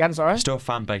 Say again, sorry. Still a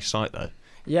fan-based site though.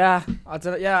 Yeah, I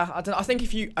don't. I think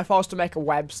if I was to make a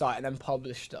website and then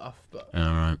publish stuff, but all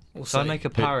right. We'll So I make a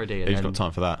parody. Who's got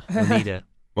time for that? They'll need it.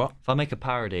 What? If I make a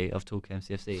parody of Talk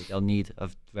MCFC, they'll need a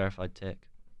verified tick.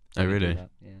 Oh really?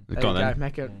 Yeah. Go on then.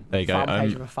 Make a there you go. fan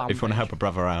page of a fan if you want to help a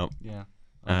brother out, Yeah.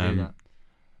 I'll do that.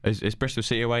 is Bristol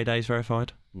City away days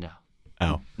verified? No.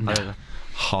 Oh, No.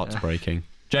 heartbreaking.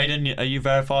 Jaden, are you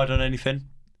verified on anything?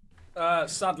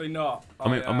 Sadly not.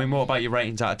 I mean, what about your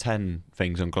ratings out of 10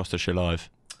 things on Gloucestershire Live?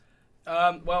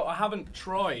 Well, I haven't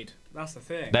tried. That's the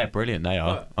thing. They're brilliant. They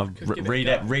are. Give read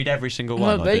it a go. read every single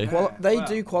No, one. they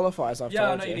do qualify, as I've Yeah, I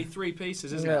told know you. you need 3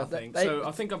 pieces, isn't Yeah, it? I think. they- So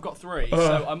I think I've got 3.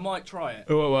 So I might try it.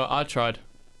 Well, I tried.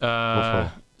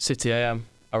 City AM.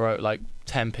 I wrote like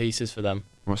 10 pieces for them.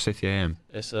 What City AM?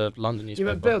 It's a London Yeah,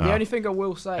 newspaper. but Bill, the only thing I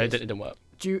will say It is didn't work.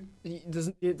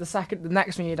 the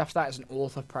next thing you'd have to that is an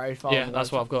author profile. Yeah,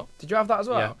 that's what I've got. Did you have that as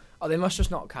well? Yeah. Oh, they must just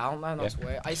not count then. That's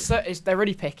weird. They're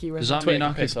really picky. Does that mean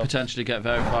I could potentially get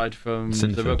verified from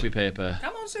the rugby paper?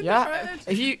 Come on,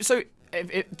 Cinderford.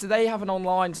 Yeah. Do they have an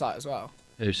online site as well?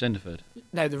 Who, Cinderford?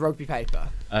 No, the rugby paper.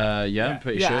 Yeah, I'm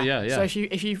pretty sure. Yeah. So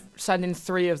if you send in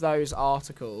 3 of those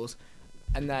articles,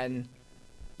 and then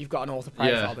you've got an author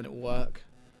profile, then it will work.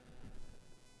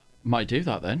 Might do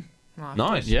that then.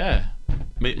 Nice. Yeah.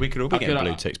 We could all be getting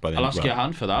blue ticks by the end. I'll ask you a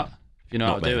hand for that if you know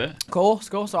how to do it. Of course.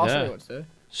 I'll show you what to do.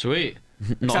 Sweet.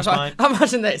 Nice, mate.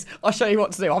 Imagine this. I'll show you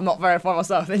what to do. I'm not verified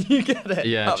myself, then you get it.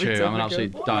 Yeah, That'd true. I'm an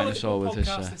absolute dinosaur with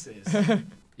this.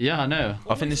 Yeah, I know.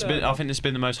 I think this has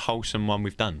been the most wholesome one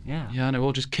we've done. Yeah, I know. We're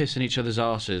all just kissing each other's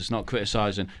arses, not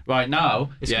criticising. Right now,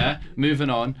 moving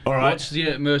on. All right.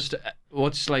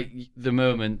 What's like the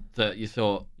moment that you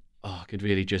thought, I could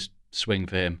really just swing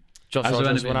for him? Josh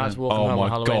Rogers when I was walking home on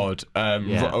Halloween.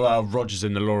 God. Rogers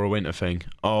in the Laura Winter thing.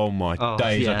 Oh my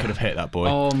days, I could have hit that boy.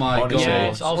 Oh my Honestly.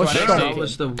 God. That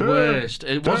was the worst.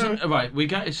 It wasn't right. We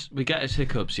get his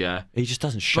hiccups, yeah. He just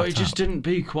doesn't shut up. But he just didn't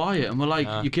be quiet, and we're like,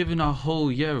 you're giving our whole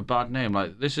year a bad name.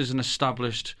 Like, this is an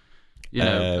established,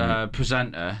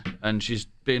 presenter, and she's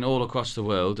been all across the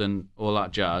world and all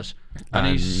that jazz, and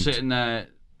he's sitting there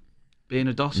being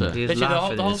a dosser. Literally, the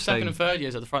whole second and third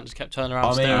years at the front just kept turning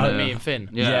around staring at me and Finn.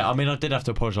 Yeah, I mean, I did have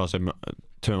to apologise to him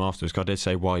afterwards. 'Cause I did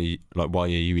say, why are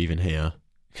you even here?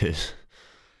 Because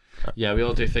yeah, we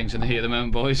all do things in the heat of the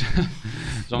moment, boys.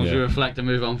 As long as we reflect and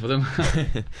move on for them.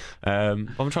 I'm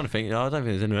trying to think. I don't think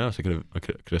there's anyone else I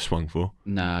could have swung for.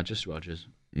 Nah, just Rogers.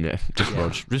 Yeah, just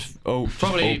Rogers.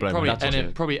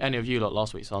 Probably any of you lot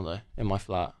last week Sunday in my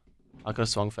flat. I could have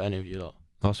swung for any of you lot.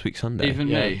 Last week Sunday? Even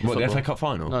me? What, the FA Cup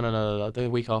final? No. The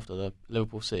week after, the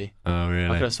Liverpool City. Oh, really?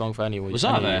 I could have swung for any of you. Was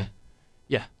that there?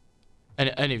 Yeah.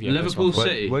 Any of you. Liverpool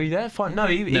City? Were you there? No,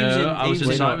 I was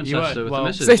in Simon's Leicester with the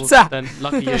missus. Sister! Then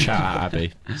lucky you. Shout out,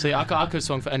 Abby. See, I could have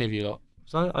swung for any of you lot.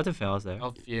 So I don't think I was there.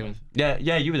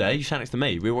 Yeah, you were there. You sat next to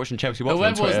me. We were watching Chelsea Watford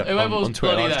on Twitter. Whoever was on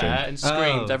Twitter bloody live stream. there and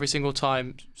screamed every single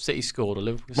time City scored or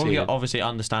Liverpool Well, City. yeah, obviously,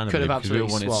 understandably, because we all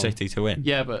wanted City to win.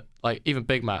 Yeah, but like even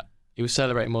Big Matt, he was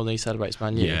celebrating more than he celebrates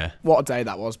Man U. Yeah. What a day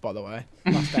that was, by the way.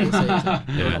 Last day of the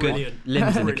season. Yeah. Good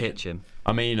limbs in the kitchen.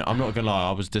 I mean, I'm not gonna lie.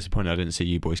 I was disappointed I didn't see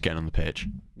you boys getting on the pitch.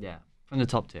 Yeah, from the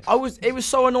top tier. It was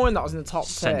so annoying that I was in the top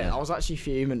tier. I was actually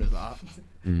fuming with that.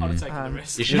 I'd have taken the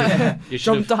risk. You should have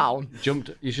jumped down.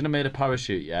 You should have made a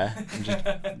parachute, yeah, and just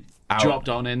dropped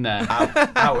on in there,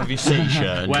 out of your seat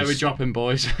shirt. Where we dropping,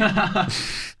 boys?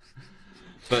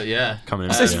 But yeah, coming in.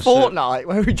 This is Fortnite.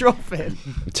 Where we dropping?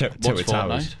 What's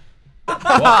Fortnite?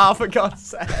 For God's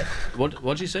sake.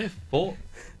 What'd you say?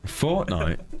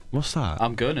 Fortnite? What's that?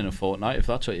 I'm going in a fortnight, if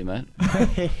that's what you meant.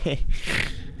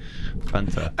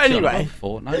 Fanta. Anyway,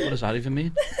 Fortnite. What does that even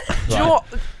mean? Do you know what?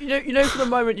 You know, for the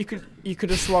moment you could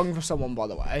have swung for someone. By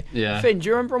the way, yeah. Finn, do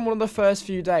you remember on one of the first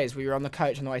few days we were on the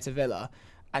coach on the way to Villa,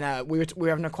 and we were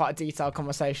having quite a detailed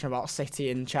conversation about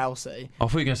City and Chelsea. I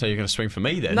thought you were going to say you're going to swing for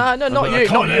me then. No, not you,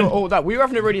 not you. All that. We were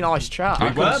having a really nice chat. I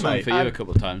could have swung for you a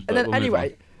couple of times. And then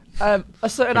anyway, a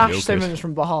certain Ash Simmons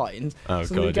from behind.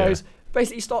 He goes.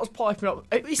 Basically starts piping up.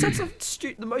 He said some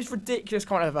the most ridiculous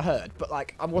comment I've ever heard, but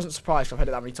like I wasn't surprised 'cause I've heard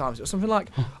it that many times. It was something like,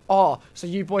 so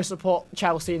you boys support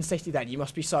Chelsea and City then? You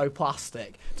must be so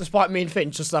plastic. Despite me and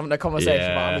Finch just having a conversation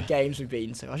about how many games we've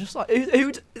been to. I was just like,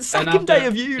 second day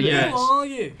of uni. Yes. Who are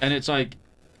you? And it's like,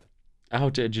 how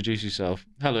to introduce yourself.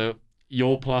 Hello,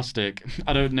 you're plastic.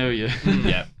 I don't know you.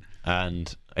 Yeah.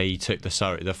 And he took the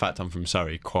fact I'm from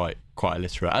Surrey quite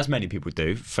illiterate, as many people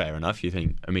do. Fair enough. You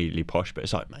think immediately posh, but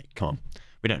it's like, mate, come on,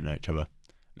 we don't know each other.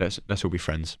 Let's all be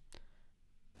friends.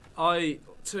 I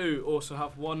too also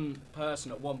have one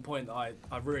person at one point that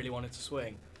I really wanted to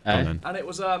swing, and it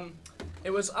was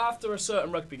after a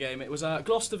certain rugby game. It was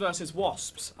Gloucester versus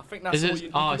Wasps. I think that's Is all it?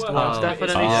 you. Oh, it's the Wasps.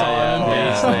 definitely.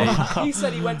 He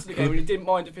said he went to the game and he didn't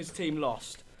mind if his team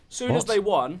lost. Soon as they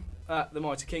won at the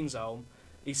Mighty King's Home,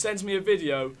 he sends me a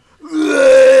video.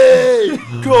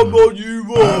 Come on, you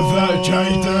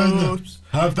Wasps!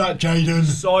 Have that, Jaden.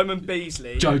 Simon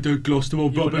Beasley. Jaden, Gloucester are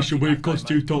rubbish and we've cost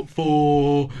you top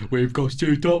 4. We've cost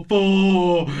you top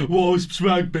 4. Wasps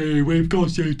rugby, we've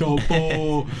cost you top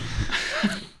 4.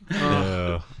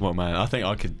 Well, man, I think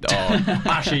I could.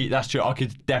 Actually, that's true. I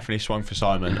could definitely swung for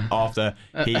Simon after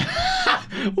he.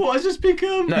 What has this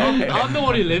become? No, I'm the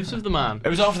one who lives with the man. It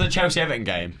was after the Chelsea Everton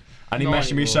game, and he Not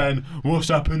messaged me anymore. saying, "What's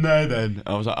happened there?" Then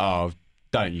I was like, "Oh,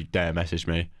 don't you dare message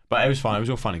me." But it was fine. It was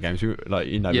all fun and games. We,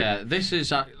 Yeah, this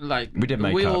is like we did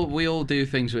make up. We all do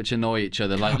things which annoy each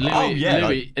other. Like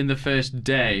Louis, in the first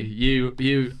day,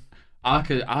 you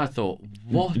I thought,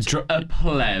 what a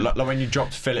pleb. Like when you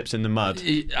dropped Phillips in the mud.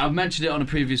 I've mentioned it on a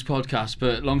previous podcast,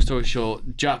 but long story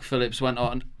short, Jack Phillips went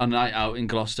on a night out in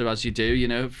Gloucester, as you do, you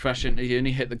know, fresh into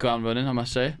uni, hit the ground running, I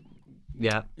must say.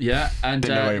 Yeah. Yeah, and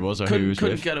didn't know where he was or who he was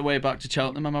couldn't with. get away back to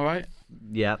Cheltenham, am I right?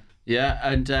 Yeah. Yeah,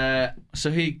 and so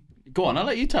he... Go on, I'll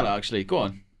let you tell it, actually. Go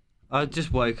on. I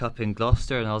just woke up in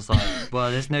Gloucester and I was like,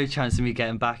 well, there's no chance of me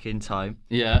getting back in time.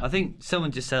 Yeah. I think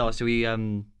someone just said, oh, should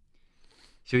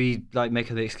we like make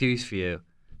an excuse for you?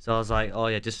 So I was like, oh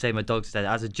yeah, just say my dog's dead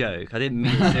as a joke. I didn't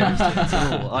mean it seriously at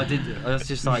all. I was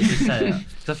just like, just said it.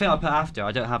 Because I think I put after,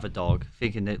 I don't have a dog,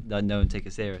 thinking that no one take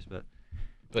it serious, but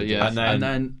yeah. And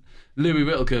then Louis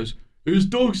Writtler goes, his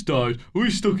dog's died. We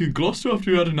stuck in Gloucester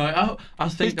after we had a night out. I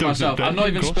think to myself, I'm not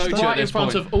even spoke to you at this point.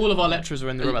 In front of all of our lecturers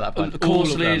were in the room at that point.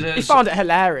 Course leaders. He found it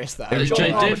hilarious though.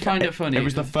 Jay did find it funny. It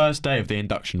was the first day of the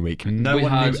induction week. No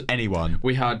one knew anyone.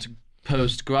 We had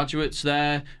postgraduates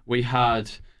there. We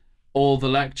had all the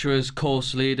lecturers,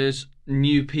 course leaders,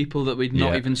 new people that we'd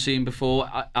not even seen before,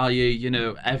 i.e., you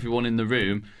know, everyone in the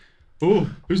room.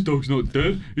 Oh, his dog's not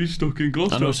dead. He's stuck in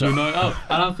Gloucester after a night out.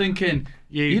 And I'm thinking,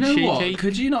 you know cheeky. What?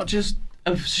 Could you not just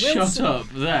have shut up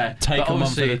there? Take him on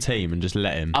for the team and just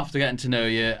let him. After getting to know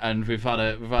you, and we've had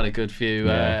a good few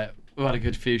we've had a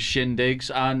good few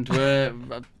shindigs, and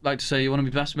I'd like to say you're one of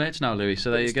my best mates now, Louis. So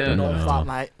there you go. Love that,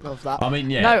 mate. Love that. I mean,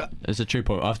 yeah, it's a true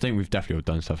point. I think we've definitely all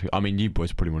done stuff. I mean, you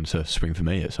boys probably wanted to swing for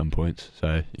me at some point,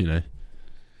 so you know.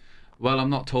 Well,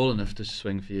 I'm not tall enough to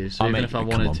swing for you, so even if I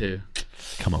wanted to.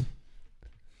 Come on.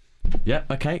 Yeah,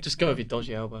 okay. Just go with your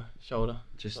dodgy elbow, shoulder.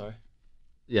 Sorry.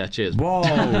 Yeah, cheers. Whoa,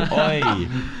 oi.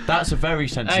 That's a very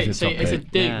sensitive topic. It's a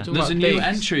dig. Yeah. There's a new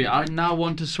entry. I now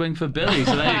want to swing for Billy,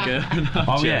 so there you go.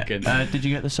 No, yeah. Did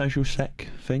you get the social sec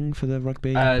thing for the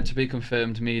rugby? To be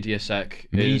confirmed, media sec.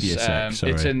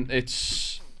 Sorry.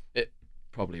 It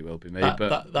probably will be me,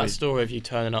 that story of you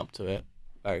turning up to it,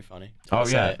 very funny. Oh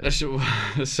yeah.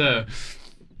 So,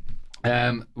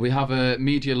 we have a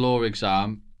media law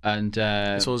exam. And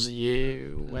this was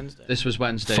Wednesday. This was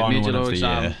Wednesday. Final Media law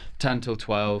exam, year. 10 till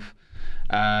 12.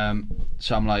 So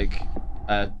I'm like,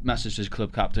 message to the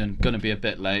club captain, gonna be a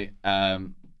bit late. Blah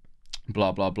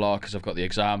blah blah, because I've got the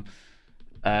exam.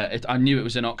 I knew it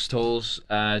was in Oxtalls.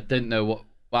 Didn't know what.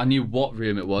 Well, I knew what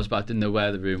room it was, but I didn't know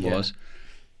where the room was.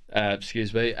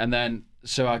 Excuse me. And then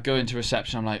so I go into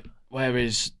reception. I'm like, where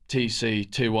is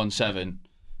TC 217?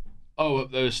 Oh,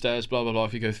 up those stairs. Blah blah blah.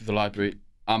 If you go through the library.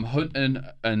 I'm hunting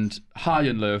and high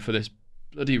and low for this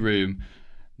bloody room.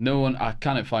 No one, I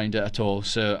can't find it at all.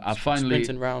 So I finally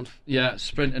sprinting round. Yeah,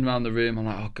 sprinting around the room. I'm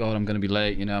like, oh god, I'm going to be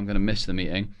late. You know, I'm going to miss the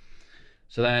meeting.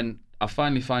 So then I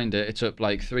finally find it. It's up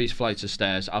like 3 flights of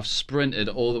stairs. I've sprinted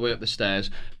all the way up the stairs,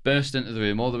 burst into the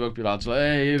room. All the rugby lads are like,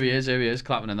 hey, here he is,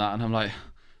 clapping and that. And I'm like,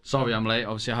 sorry, I'm late.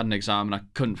 Obviously, I had an exam and I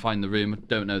couldn't find the room. I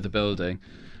don't know the building.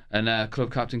 And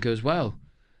club captain goes, well,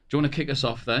 do you want to kick us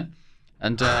off then?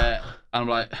 And I'm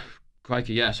like,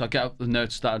 crikey, yeah. So I get out the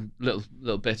notes that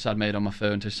little bits I'd made on my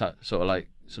phone to sort of like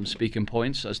some speaking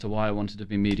points as to why I wanted to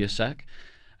be media sec.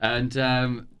 And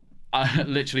I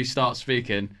literally start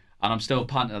speaking, and I'm still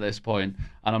panting at this point.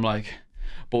 And I'm like,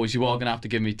 boys, you are going to have to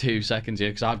give me 2 seconds here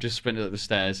because I've just sprinted up the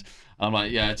stairs. And I'm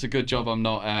like, yeah, it's a good job I'm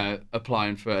not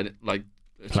applying for it. Like,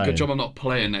 it's a good job I'm not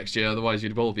playing next year, otherwise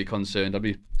you'd all be concerned. I'd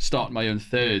be starting my own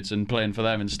thirds and playing for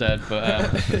them instead.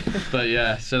 But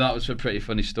yeah, so that was a pretty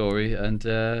funny story. And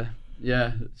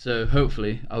yeah, so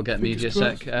hopefully I'll get media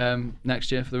sec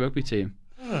next year for the rugby team,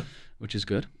 which is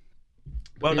good.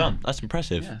 Well done. That's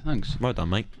impressive. Yeah, thanks. Well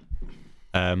done, mate.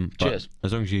 Cheers.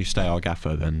 As long as you stay our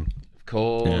gaffer, then... Of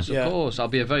course. I'll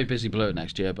be a very busy bloke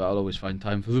next year, but I'll always find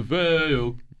time for the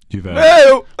Vale.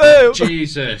 Vale.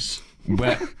 Jesus.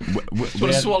 We're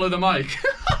swallow the mic.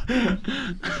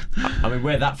 I mean,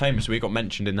 we're that famous. We got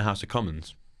mentioned in the House of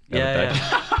Commons. Yeah.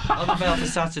 On the Vale for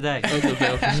Saturday.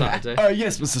 Oh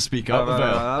yes, Mr. Speaker. Up the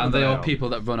Vale. And they are people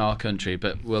that run our country,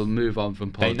 but we'll move on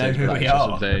from politics. They know who we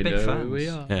are. They big know fans. who we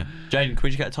are. Yeah. Jaden,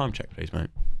 could you get a time check, please, mate?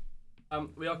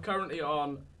 We are currently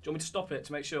on. Do you want me to stop it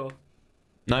to make sure?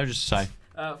 No, just say.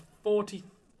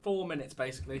 44 minutes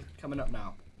basically coming up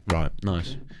now. Right.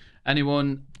 Nice.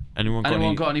 Anyone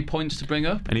got any points to bring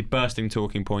up? Any bursting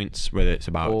talking points, whether it's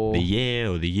about the year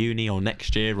or the uni or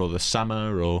next year or the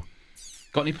summer or...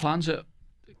 Got any plans?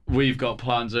 We've got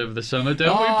plans over the summer,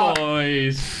 don't we,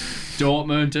 boys?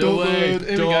 Dortmund away.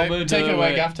 Dortmund take it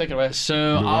away, Gaff. Take it away.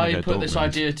 So I put this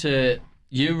idea to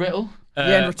you, Riddle.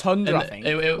 In Rotunda, I think.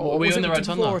 Were we in the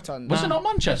Rotunda? Was it not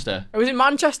Manchester? It was in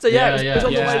Manchester, yeah. It was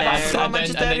on the way back. And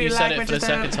then you said it for the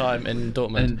second time in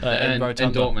Dortmund. In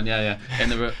Rotunda. In Dortmund, yeah. In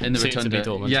the Soon Rotunda. to be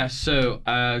Dortmund. Yeah, so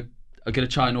I'm going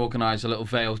to try and organise a little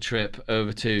Vale trip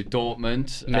over to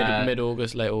Dortmund.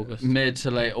 Mid-August, late August. Mid to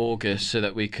late August, so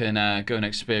that we can go and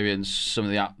experience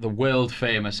some of the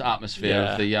world-famous atmosphere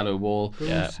of the Yellow Wall.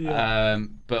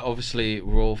 But obviously,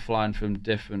 we're all flying from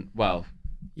different... Well...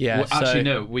 Yeah, actually,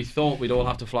 no. We thought we'd all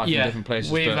have to fly from different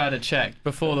places. We've had a check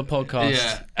before the podcast.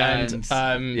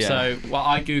 So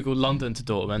I googled London to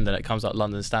Dortmund, and it comes up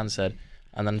London Stansted.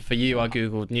 And then for you, I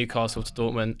googled Newcastle to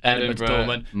Dortmund, Edinburgh to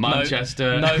Dortmund,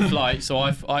 Manchester. No flight. So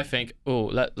I think,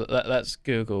 let's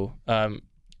Google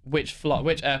which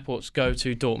airports go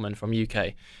to Dortmund from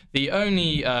UK. The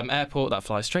only airport that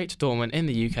flies straight to Dortmund in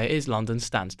the UK is London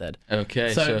Stansted.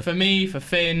 Okay. So for me, for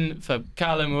Finn, for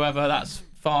Callum, whoever, that's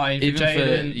fine. Even for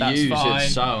Jaden, that's fine.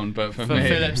 It's sound, but for me,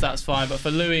 Phillips, that's fine. But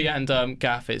for Louis and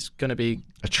Gaff, it's going to be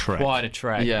quite a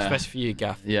trek, especially for you,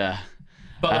 Gaff. Yeah.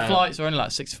 But the flights are only like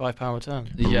 £65 return.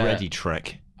 Ready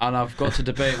trek. And I've got to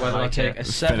debate whether I take a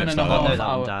 7.5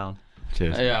 hour. Down.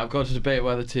 Cheers. Yeah, I've got to debate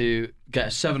whether to get a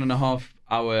 7.5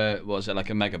 hour. What was it, like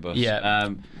a megabus?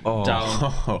 Yeah.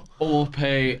 Down, or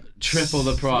pay triple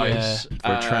the price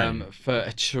for a train. For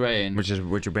a train, Which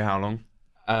would be how long?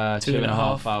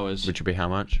 2.5 hours. Which would be how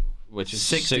much? Which is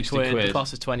 60 quid. The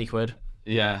cost is 20 quid.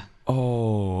 Yeah.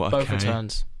 Oh, okay. Both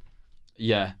returns.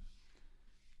 Yeah.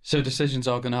 So decisions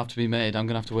are going to have to be made. I'm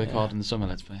going to have to work hard in the summer,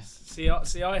 let's play. See,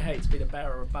 I hate to be the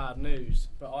bearer of bad news,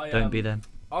 but Don't be them.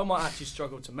 I might actually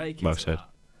struggle to make it. Well said.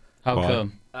 How Why?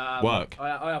 come? Work.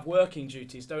 I have working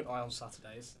duties, don't I, on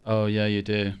Saturdays? Oh, yeah, you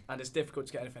do. And it's difficult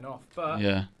to get anything off. But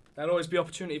Yeah. there'll always be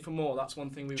opportunity for more. That's one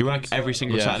thing we Do you work every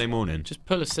single Yeah. Saturday morning? Just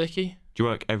pull a sickie. Do you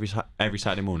work every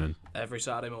Saturday morning? Every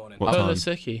Saturday morning. What Pull a time?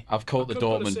 sickie. I've caught the Could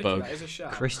pull a Dortmund sickie, bug. that is a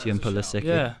shout. Christian That is a shout. Pulisic.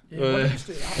 Yeah. Yeah, why don't you just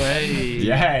do that? Hey.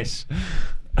 Yes.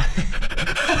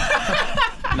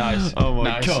 Nice. Oh my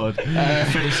Nice. god.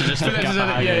 Phillips is just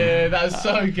Yeah, that's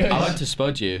so good. I like to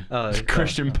spud you. Oh,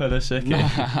 Christian Pulisic.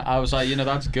 I was like,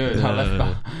 that's good. I left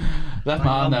my I'm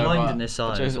hand there. blind but- in this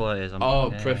side. That's what it is.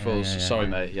 Peripherals. Sorry,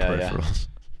 mate. Yeah, Peripherals.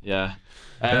 yeah.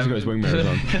 He's got his wing mirrors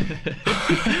on.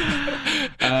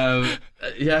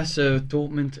 So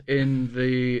Dortmund in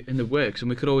the works, and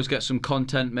we could always get some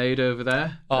content made over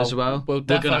there as well. We're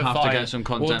going to have to get some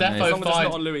content made. As long as it's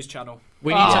not on Louis' channel.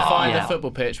 We need to find the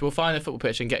football pitch. We'll find the football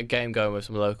pitch and get a game going with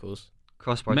some locals.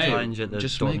 Crossbar challenge at the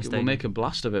Dortmund we'll make a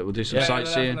blast of it. We'll do some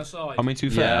sightseeing. I mean, to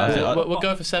be fair, We'll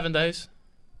go for 7 days.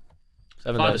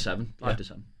 5 to 7. 5 to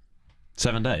 7.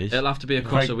 7 days. It'll have to be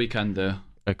across a weekend though.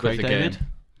 Craig with the David.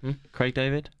 game. Craig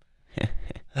David.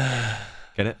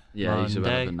 Get it? Yeah, he's Monday.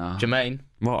 irrelevant now. Jermaine.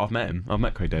 Well, I've met him. I've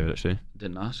met Craig David actually.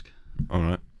 Didn't ask. All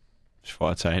right. Just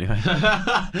thought I'd say anyway.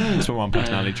 That's my one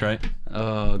personality trait.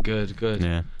 Oh, good.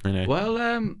 Yeah. I know. Well,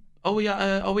 are we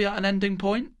at an ending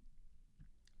point?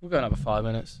 We'll go another 5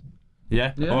 minutes.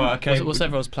 Yeah. Yeah. All right, okay. What's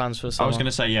everyone's plans for the I summer? was going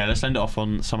to say, let's end it off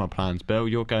on summer plans. Bill,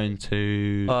 you're going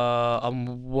to...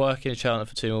 I'm working in Cheltenham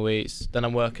for 2 more weeks. Then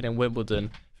I'm working in Wimbledon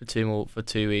for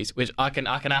 2 weeks, which I can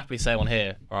happily say on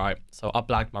here. All right. So I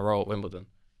blagged my role at Wimbledon.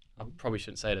 I probably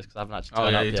shouldn't say this because I haven't actually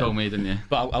turned up you yet. told me, didn't you?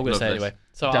 But I'm going to say it Love anyway.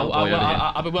 this. So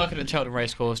I'll be working at the Cheltenham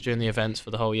Racecourse during the events for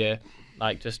the whole year,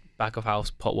 like just back of house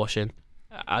pot washing,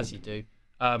 as you do.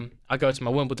 I go to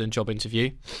my Wimbledon job interview.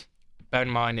 Bear in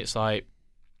mind, it's like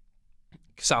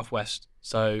southwest,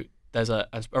 so there's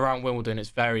around Wimbledon. It's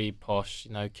very posh,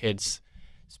 kids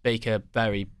speak a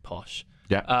very posh.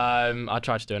 Yeah. I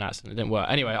tried to do an accent, it didn't work.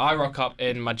 Anyway, I rock up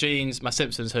in my jeans, my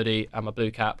Simpsons hoodie, and my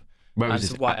blue cap. Where and is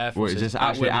some this? white Air Wait, is Forces this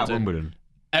actually at Wimbledon?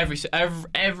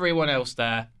 Everyone else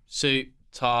there, suit,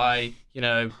 tie.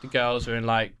 The girls are in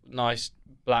like nice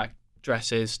black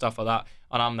dresses, stuff like that,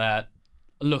 and I'm there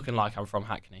looking like I'm from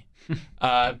Hackney.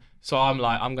 So I'm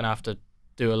gonna have to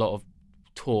do a lot of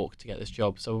talk to get this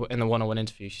job. So in the one-on-one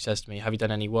interview, she says to me, "Have you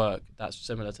done any work that's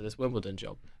similar to this Wimbledon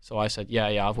job?" So I said,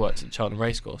 "Yeah, I've worked at Cheltenham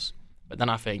Racecourse." But then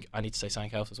I think I need to say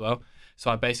something else as well. So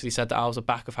I basically said that I was a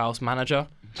back of house manager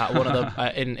at one of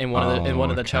the in one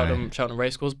of the Cheltenham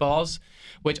Racecourse bars,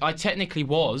 which I technically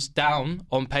was. Down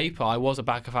on paper, I was a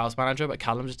back of house manager, but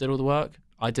Callum just did all the work.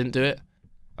 I didn't do it.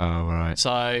 Oh right.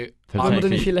 So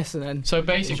Wimbledon, if you're listening. So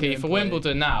basically, for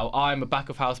Wimbledon now, I'm a back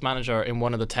of house manager in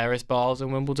one of the terrace bars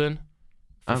in Wimbledon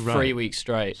for 3 weeks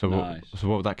straight. So Nice.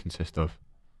 what would that consist of?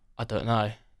 I don't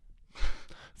know.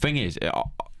 Thing is, I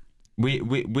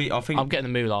think I'm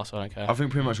getting the moolah, so I don't care. I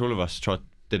think pretty much all of us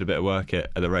did a bit of work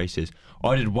at the races.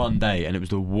 I did one day, and it was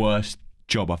the worst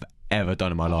job I've ever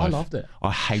done in my life. I loved it.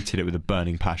 I hated it with a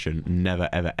burning passion. Never,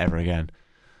 ever, ever again.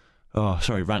 Oh,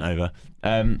 sorry, rant over.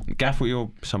 Gaff, what are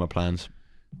your summer plans?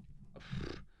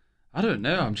 I don't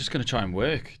know. I'm just going to try and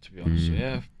work, to be honest.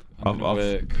 Yeah. I'm going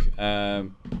to work.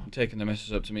 I'm taking the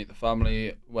missus up to meet the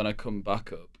family when I come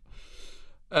back up.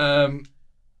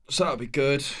 So that'll be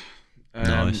good.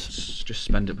 Nice. Just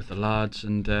spend it with the lads,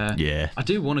 and Yeah. I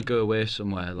do want to go away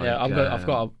somewhere. Like, Yeah, I'm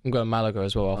going Malaga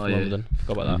as well after London.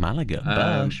 Forgot about that.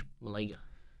 Malaga. Malaga.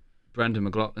 Brendan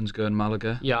McLaughlin's going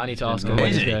Malaga. Yeah, I need to ask him Is where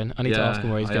he's he? going. I need to ask him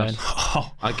where he's going.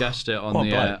 I guessed it on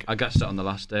I guessed it on the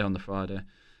last day, on the Friday.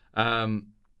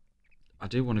 I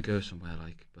do want to go somewhere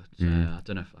but I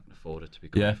don't know if I can afford it, to be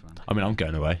quite Yeah. frank. I mean, I'm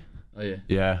going away. Oh yeah.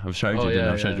 Yeah, I've showed you.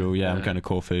 yeah, I've scheduled. Yeah, I'm yeah. going to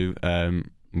Corfu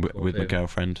with my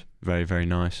girlfriend. Very, very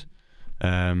nice.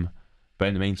 But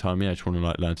in the meantime, I just want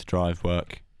to learn to drive,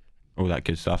 work, all that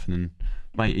good stuff. And then,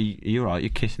 mate, are you alright? You're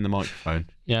kissing the microphone.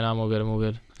 Yeah, no, I'm all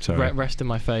good. Sorry. Rest in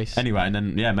my face. Anyway, and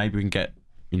then maybe we can get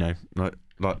like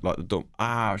the door.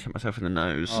 I shot myself in the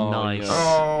nose. Oh, Nice.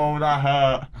 Oh, that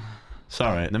hurt.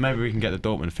 Sorry. Then maybe we can get the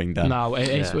Dortmund thing done. No,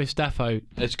 it's defo.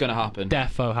 It's gonna happen.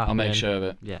 Defo happening. I'll make sure of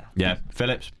it. Yeah. Yeah,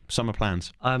 Phillips. Summer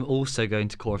plans. I'm also going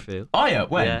to Corfu. Oh yeah,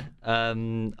 when?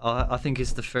 Yeah. I think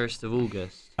it's the 1st of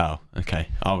August. Oh, okay.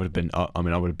 I would have been. I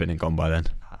would have been and gone by then.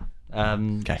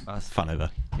 Okay. Fun over.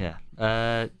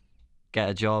 Yeah. Get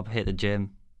a job, hit the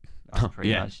gym. That's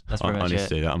pretty much. That's pretty I much need it.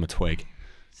 to do that. I'm a twig.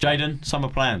 Jaden, summer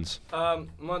plans.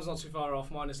 Mine's not too far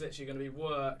off. Mine is literally going to be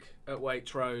work at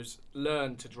Waitrose,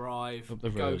 learn to drive, Up the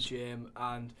go road. gym,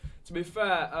 and to be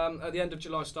fair, at the end of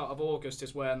July, start of August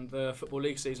is when the Football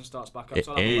League season starts back up. It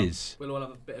so is. We'll all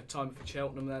have a bit of time for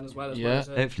Cheltenham then as well. Yeah.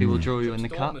 Hopefully we'll draw you in the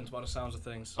cup. Dortmund, by the sounds of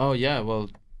things. Oh yeah, well,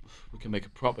 we can make a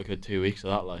proper good 2 weeks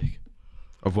of that, like.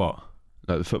 Of what?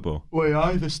 Like the football? Well,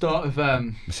 yeah, the start of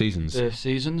The seasons. the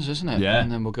seasons, isn't it? Yeah.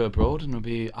 And then we'll go abroad and we'll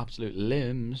be absolute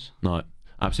limbs. No,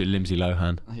 absolute Limsy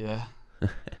Lohan. Yeah.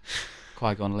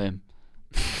 Qui-Gon Lim.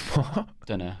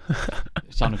 Don't know.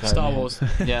 It sounded very Star weird. Wars.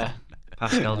 Yeah.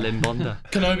 Pascal Limbonda.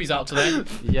 Kenobi's out today.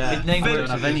 Yeah. His name won't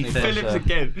have anything. Phillips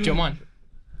again. Do you want mine?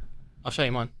 I'll show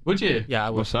you mine. Would you? Yeah, I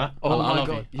will. What's that? Oh I my love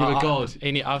god, you. you're a god.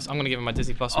 I'm going to give him my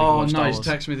Disney Plus. so we can Oh, watch Star nice. Wars.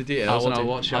 Text me the details I will and I'll do.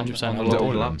 watch it on 100%. the I'll do old all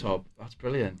of them. laptop. That's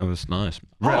brilliant. That was nice.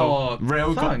 Oh,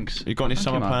 Real. thanks. You got any Thank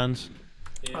summer you, man. plans?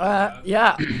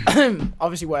 Yeah.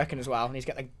 Obviously working as well. Needs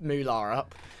to get the moolah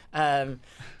up. So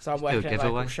I'm do a working at a local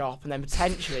giveaway. shop, and then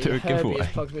potentially Do a Herbie giveaway. has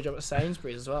plugged me a job at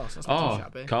Sainsbury's as well. So that's not too Oh,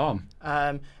 shabby. calm.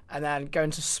 And then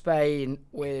going to Spain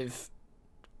with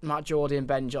Matt Geordie and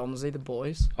Ben Johnsey, the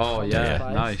boys. Oh From yeah, this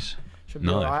place. nice. Should be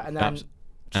Nice. alright. And then Abs- just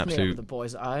meet up absolute- with the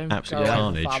boys at home. absolute go away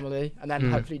with the carnage. family, and then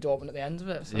hopefully Dortmund at the end of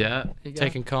it. So Yeah. there you go.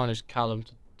 Taking Carnage, Callum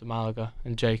to Malaga,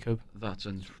 and Jacob. That's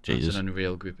Jesus. an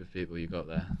unreal group of people you got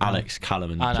there. Alex,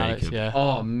 Callum, and And Jacob. Alex, yeah.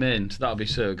 Oh, mint. That'll be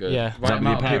so good. Yeah. Is Right that amount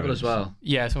your of people parents? as well.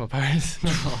 Yeah, it's from my parents.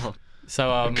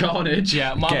 So Carnage.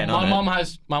 yeah, my Getting on mum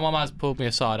has pulled me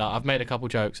aside. I've made a couple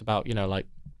jokes about like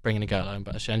bringing a girl home,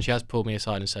 but she has pulled me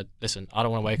aside and said, "Listen, I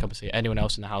don't want to wake up and see anyone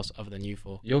else in the house other than you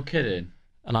four." You're kidding.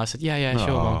 And I said, "Yeah, sure,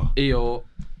 Aw. mum." Eeyore.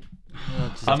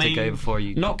 Just have to go before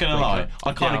you. Not gonna wake lie, up.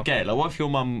 I kind of Yeah. get. Like, what if your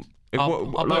mum? I'll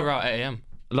put her out at 8 a.m.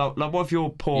 Like, what if your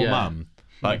poor Yeah. mum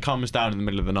comes down in the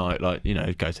middle of the night,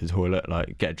 go to the toilet,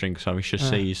 get a drink or something, she just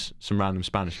sees some random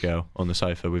Spanish girl on the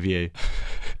sofa with you.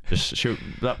 Just she'll.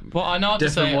 Well, I know how to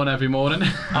Different say. one every morning.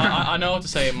 I know how to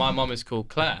say. My mum is called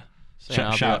Claire. So,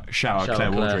 I'll be Shout out Shout Claire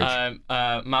out Claire.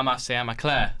 Waldridge. Mamá se llama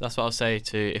Claire. That's what I'll say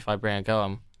to if I bring a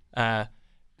girl home.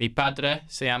 Mi padre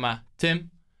se llama Tim.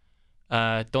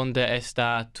 ¿Dónde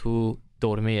está tu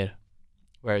dormir?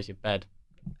 Where is your bed?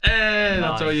 Hey,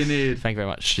 that's all you need. Thank you very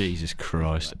much. Jesus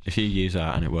Christ! If you use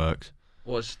that and it works,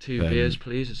 What's two Then- beers,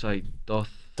 please? It's like dos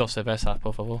cervezas,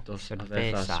 por favor.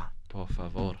 cervezas, por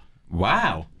favor.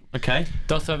 wow. Okay.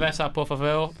 Dos cervezas, por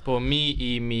favor, por mí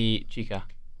y mi chica.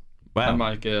 Wow. And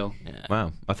my girl. Yeah.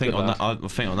 Wow. I think Good on lad. that. I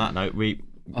think on that note,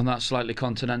 On that slightly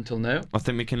continental note. I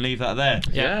think we can leave that there.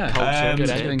 Yeah. Culture, good,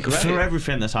 it's eh? been great. For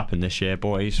everything that's happened this year,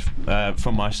 boys,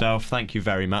 from myself, thank you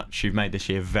very much. You've made this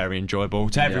year very enjoyable.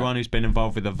 To everyone who's been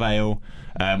involved with the Vale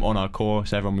on our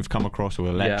course, everyone we've come across, all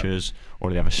the lecturers, all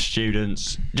the other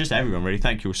students, just everyone really,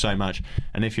 thank you all so much.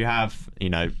 And if you have,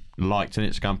 liked an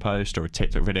Instagram post or a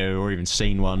TikTok video or even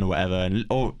seen one or whatever,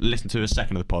 or listened to a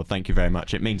second of the pod, thank you very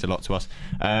much. It means a lot to us.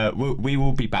 We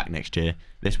will be back next year.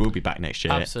 This will be back next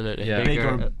year. Absolutely. Yeah.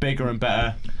 Bigger and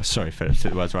better. Sorry, Phillips,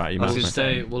 took the words right. You I must was gonna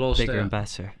say, we'll all Bigger stay. and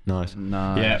better. Nice.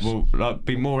 Nice. Yeah, we'll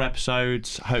be more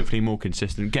episodes, hopefully more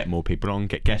consistent, get more people on,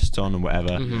 get guests on and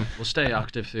whatever. We'll stay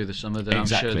active through the summer. Then I'm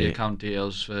sure Exactly. the account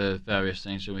details for various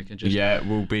things, so we can just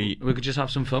We could just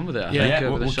have some fun with it. I Yeah. think, over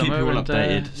we'll the keep summer you all and,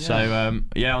 updated.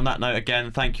 yeah. So on that note,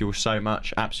 again, thank you all so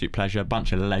much. Absolute pleasure.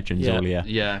 Bunch of legends Yeah. all here.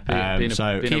 Yeah,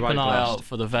 So being Keep a right an eye blessed. out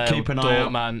for the Vale Keep an eye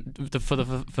out. Dortmund, for the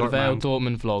Vale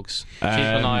Dortmund vlogs. Keep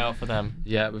an eye out for them.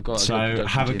 Yeah, we've got. So a good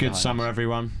have a production team good behind summer, us.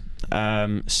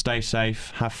 everyone. Stay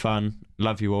safe, have fun,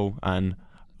 love you all, and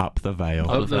up the Vale.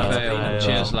 Up the Up the Vale. Vale.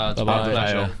 Cheers, lads. Bye-bye. My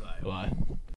pleasure. Bye.